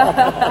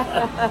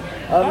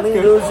 I'm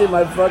losing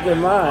my fucking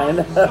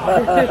mind.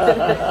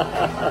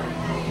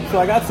 So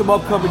I got some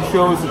upcoming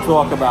shows to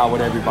talk about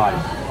with everybody.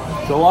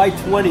 July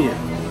 20th,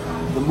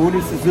 the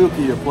Mooney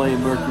Suzuki are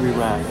playing Mercury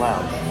Lounge.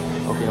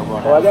 Okay,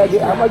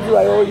 how much do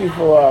I owe you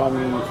for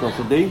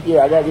Social D?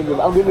 Yeah,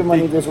 I'll give you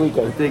money this I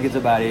weekend. think it's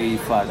about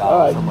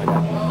 $85, something like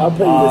that. I'll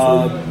pay you this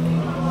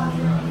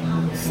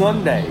week.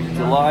 Sunday,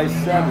 July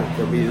 7th,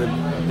 will be the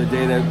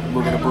day that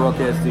we're going to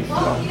broadcast this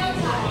show.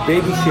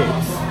 Baby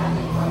Shakes.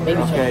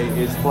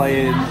 Is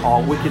playing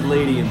on Wicked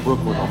Lady in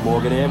Brooklyn on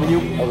Morgan Avenue.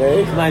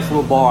 Okay. It's a nice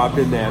little bar. I've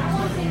been there.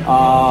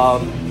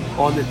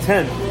 On the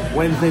 10th,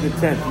 Wednesday the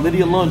 10th,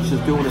 Lydia Lunch is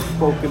doing a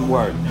spoken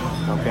word.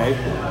 Okay?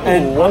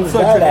 And I'm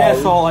such an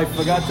asshole, I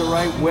forgot to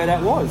write where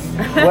that was.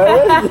 Where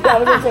is it? I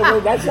was going to say,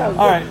 that sounds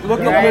good. All right, look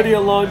at Lydia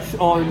Lunch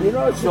on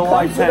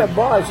July 10th. She comes to the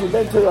bar. She's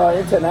been to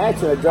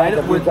International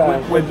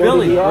with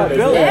Billy.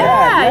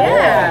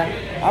 Yeah.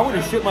 I would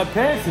have shit my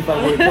pants if I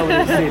would have come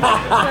and seen it.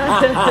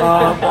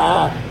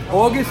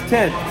 August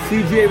 10th,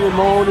 CJ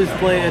Ramone is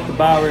playing at the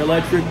Bowery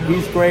Electric.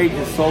 He's great.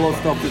 His solo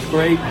stuff is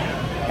great.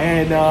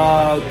 And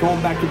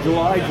going back to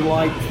July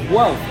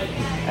 12th,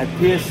 at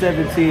Pier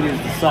 17 is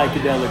the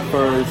Psychedelic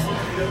Furs,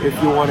 if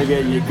you want to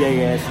get your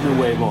gay ass new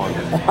wave on.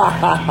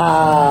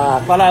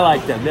 But I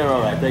like them. They're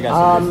all right. They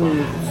got some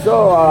good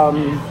stuff.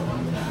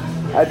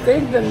 I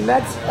think the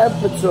next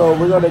episode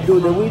we're going to do,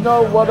 do we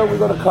know what are we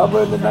going to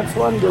cover in the next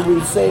one? Did we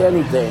say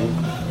anything?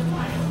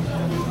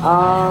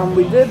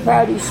 We did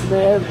Patti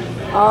Smith.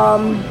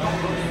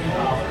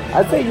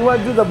 I think you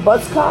want to do the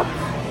Buzzcock?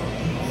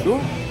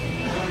 Sure.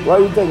 What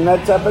do you think?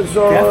 Next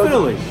episode?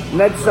 Definitely.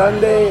 Next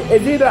Sunday?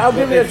 It's either, I'll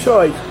give you a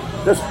choice.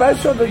 The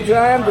special, the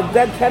jam, the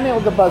Dead Kenny,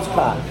 or the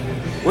Buzzcock?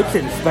 What's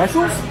it, the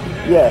specials?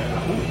 Yeah.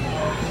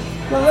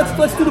 Well,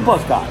 let's do the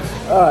Buzzcocks.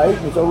 All right,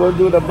 so we'll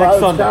do the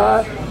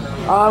Buzzcock.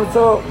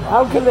 So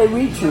how can they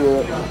reach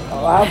you?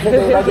 How can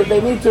they, if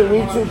they need to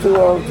reach you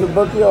to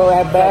book you or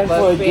have band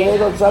for a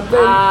gig or something?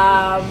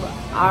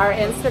 Our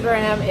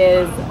Instagram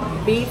is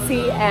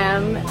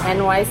BTMNYC_NYC.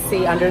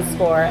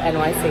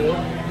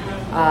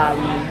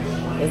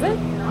 Is it?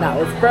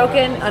 No, it's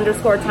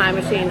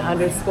broken_time_machine_.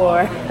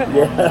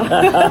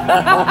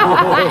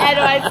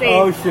 NYC.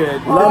 Oh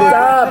shit. Thumbs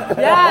up.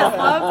 Yes,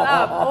 thumbs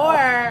up.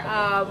 Or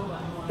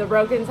the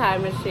Broken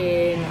Time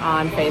Machine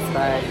on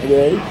Facebook.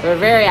 Yeah. We're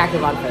very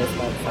active on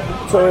Facebook.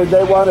 So if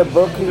they want to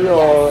book you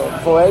or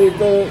for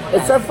anything,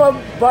 except for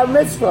bar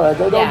mitzvah,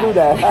 they don't do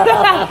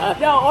that.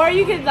 No, or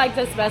you can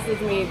just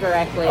message me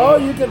directly. Oh,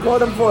 you can call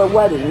them for a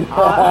wedding.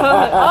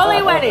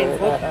 Only weddings.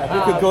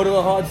 You could go to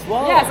the Hard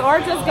Swallow. Yes, or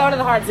just go to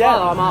the Hard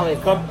Swallow. I'm always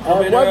come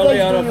in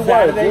early on a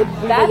Saturday.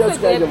 That's a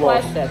good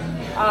question.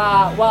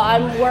 Well,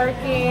 I'm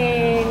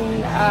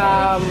working,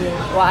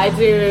 I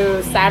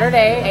do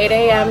Saturday, 8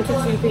 a.m. to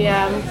 2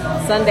 p.m.,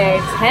 Sunday,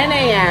 10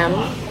 a.m.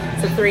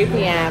 to 3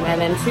 p.m., and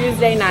then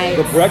Tuesday nights...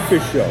 The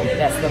breakfast show.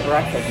 Yes, the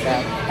breakfast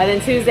show. And then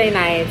Tuesday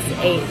nights,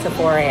 8 to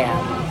 4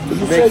 a.m. Did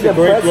you say the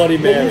great Bloody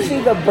Mary. Did you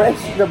see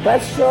the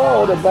best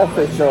show or the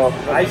breakfast show?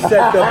 I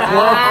said the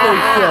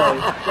breakfast show.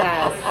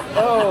 Yes.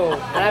 Oh,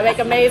 and I make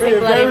amazing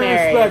Bloody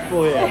Mary. Very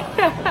respectful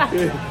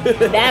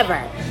here. Never.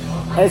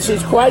 And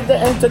she's quite the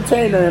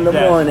entertainer in the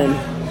morning.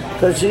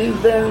 Because she's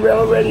been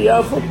already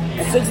up for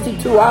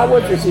 62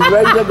 hours and she's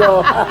ready to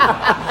go.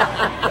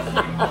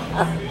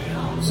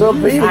 So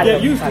people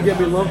used to get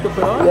me lumped up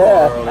in arms.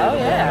 Yeah. Oh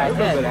yeah, I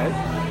did.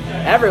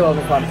 Everyone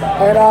was lumped up.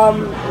 And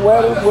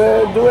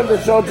we're doing the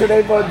show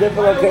today for a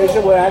different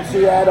location. We're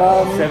actually at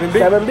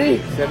 7B.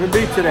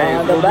 7B today.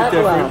 On the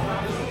background.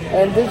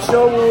 And this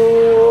show,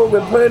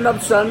 we're putting up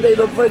Sunday.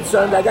 Look for it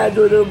Sunday. I got to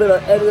do a little bit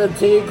of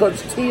editing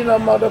because Tina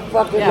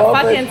motherfucking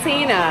Lopez. Fucking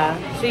Tina.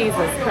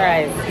 Jesus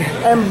Christ.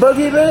 And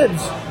Boogie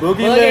lives.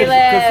 Boogie lives.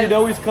 Because you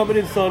know he's coming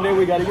in Sunday.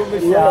 We got to give him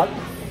a shot.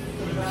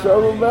 So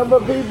remember,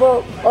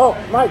 people. Oh,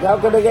 Mike, how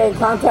can they get in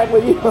contact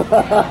with you?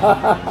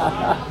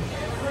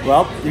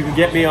 Well, you can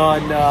get me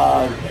on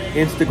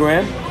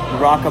Instagram,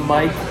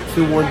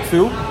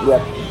 RockaMike212.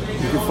 Yep.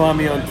 You can find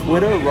me on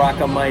Twitter,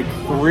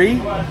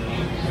 RockaMike3.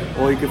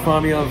 Or you can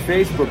find me on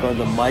Facebook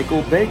under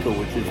Michael Baker,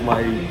 which is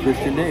my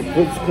Christian name.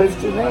 His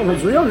Christian name,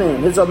 his real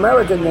name, his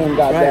American name,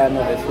 goddamn it.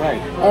 That's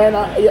right. And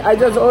I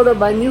just ordered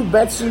my new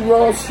Betsy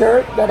Ross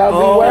shirt that I'll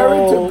be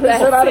wearing to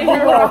piss it out of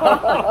people.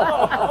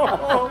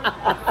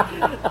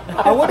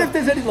 I wonder if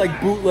there's any like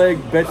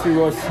bootleg Betsy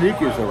Ross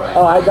sneakers around.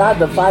 Oh, I got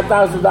the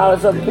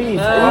 $5,000 a piece.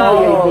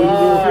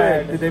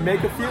 Shit. Did they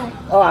make a few?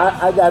 Oh,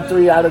 I got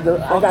three out of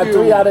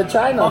three out of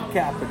China. Fuck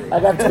Kaepernick. I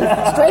got three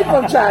straight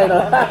from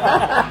China.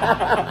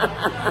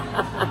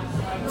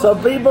 So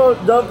people,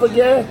 don't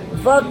forget,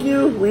 fuck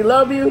you, we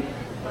love you.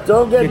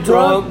 Don't get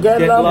drunk,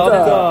 get loved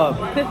up.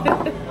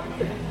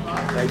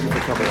 Thank you for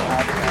coming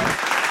on.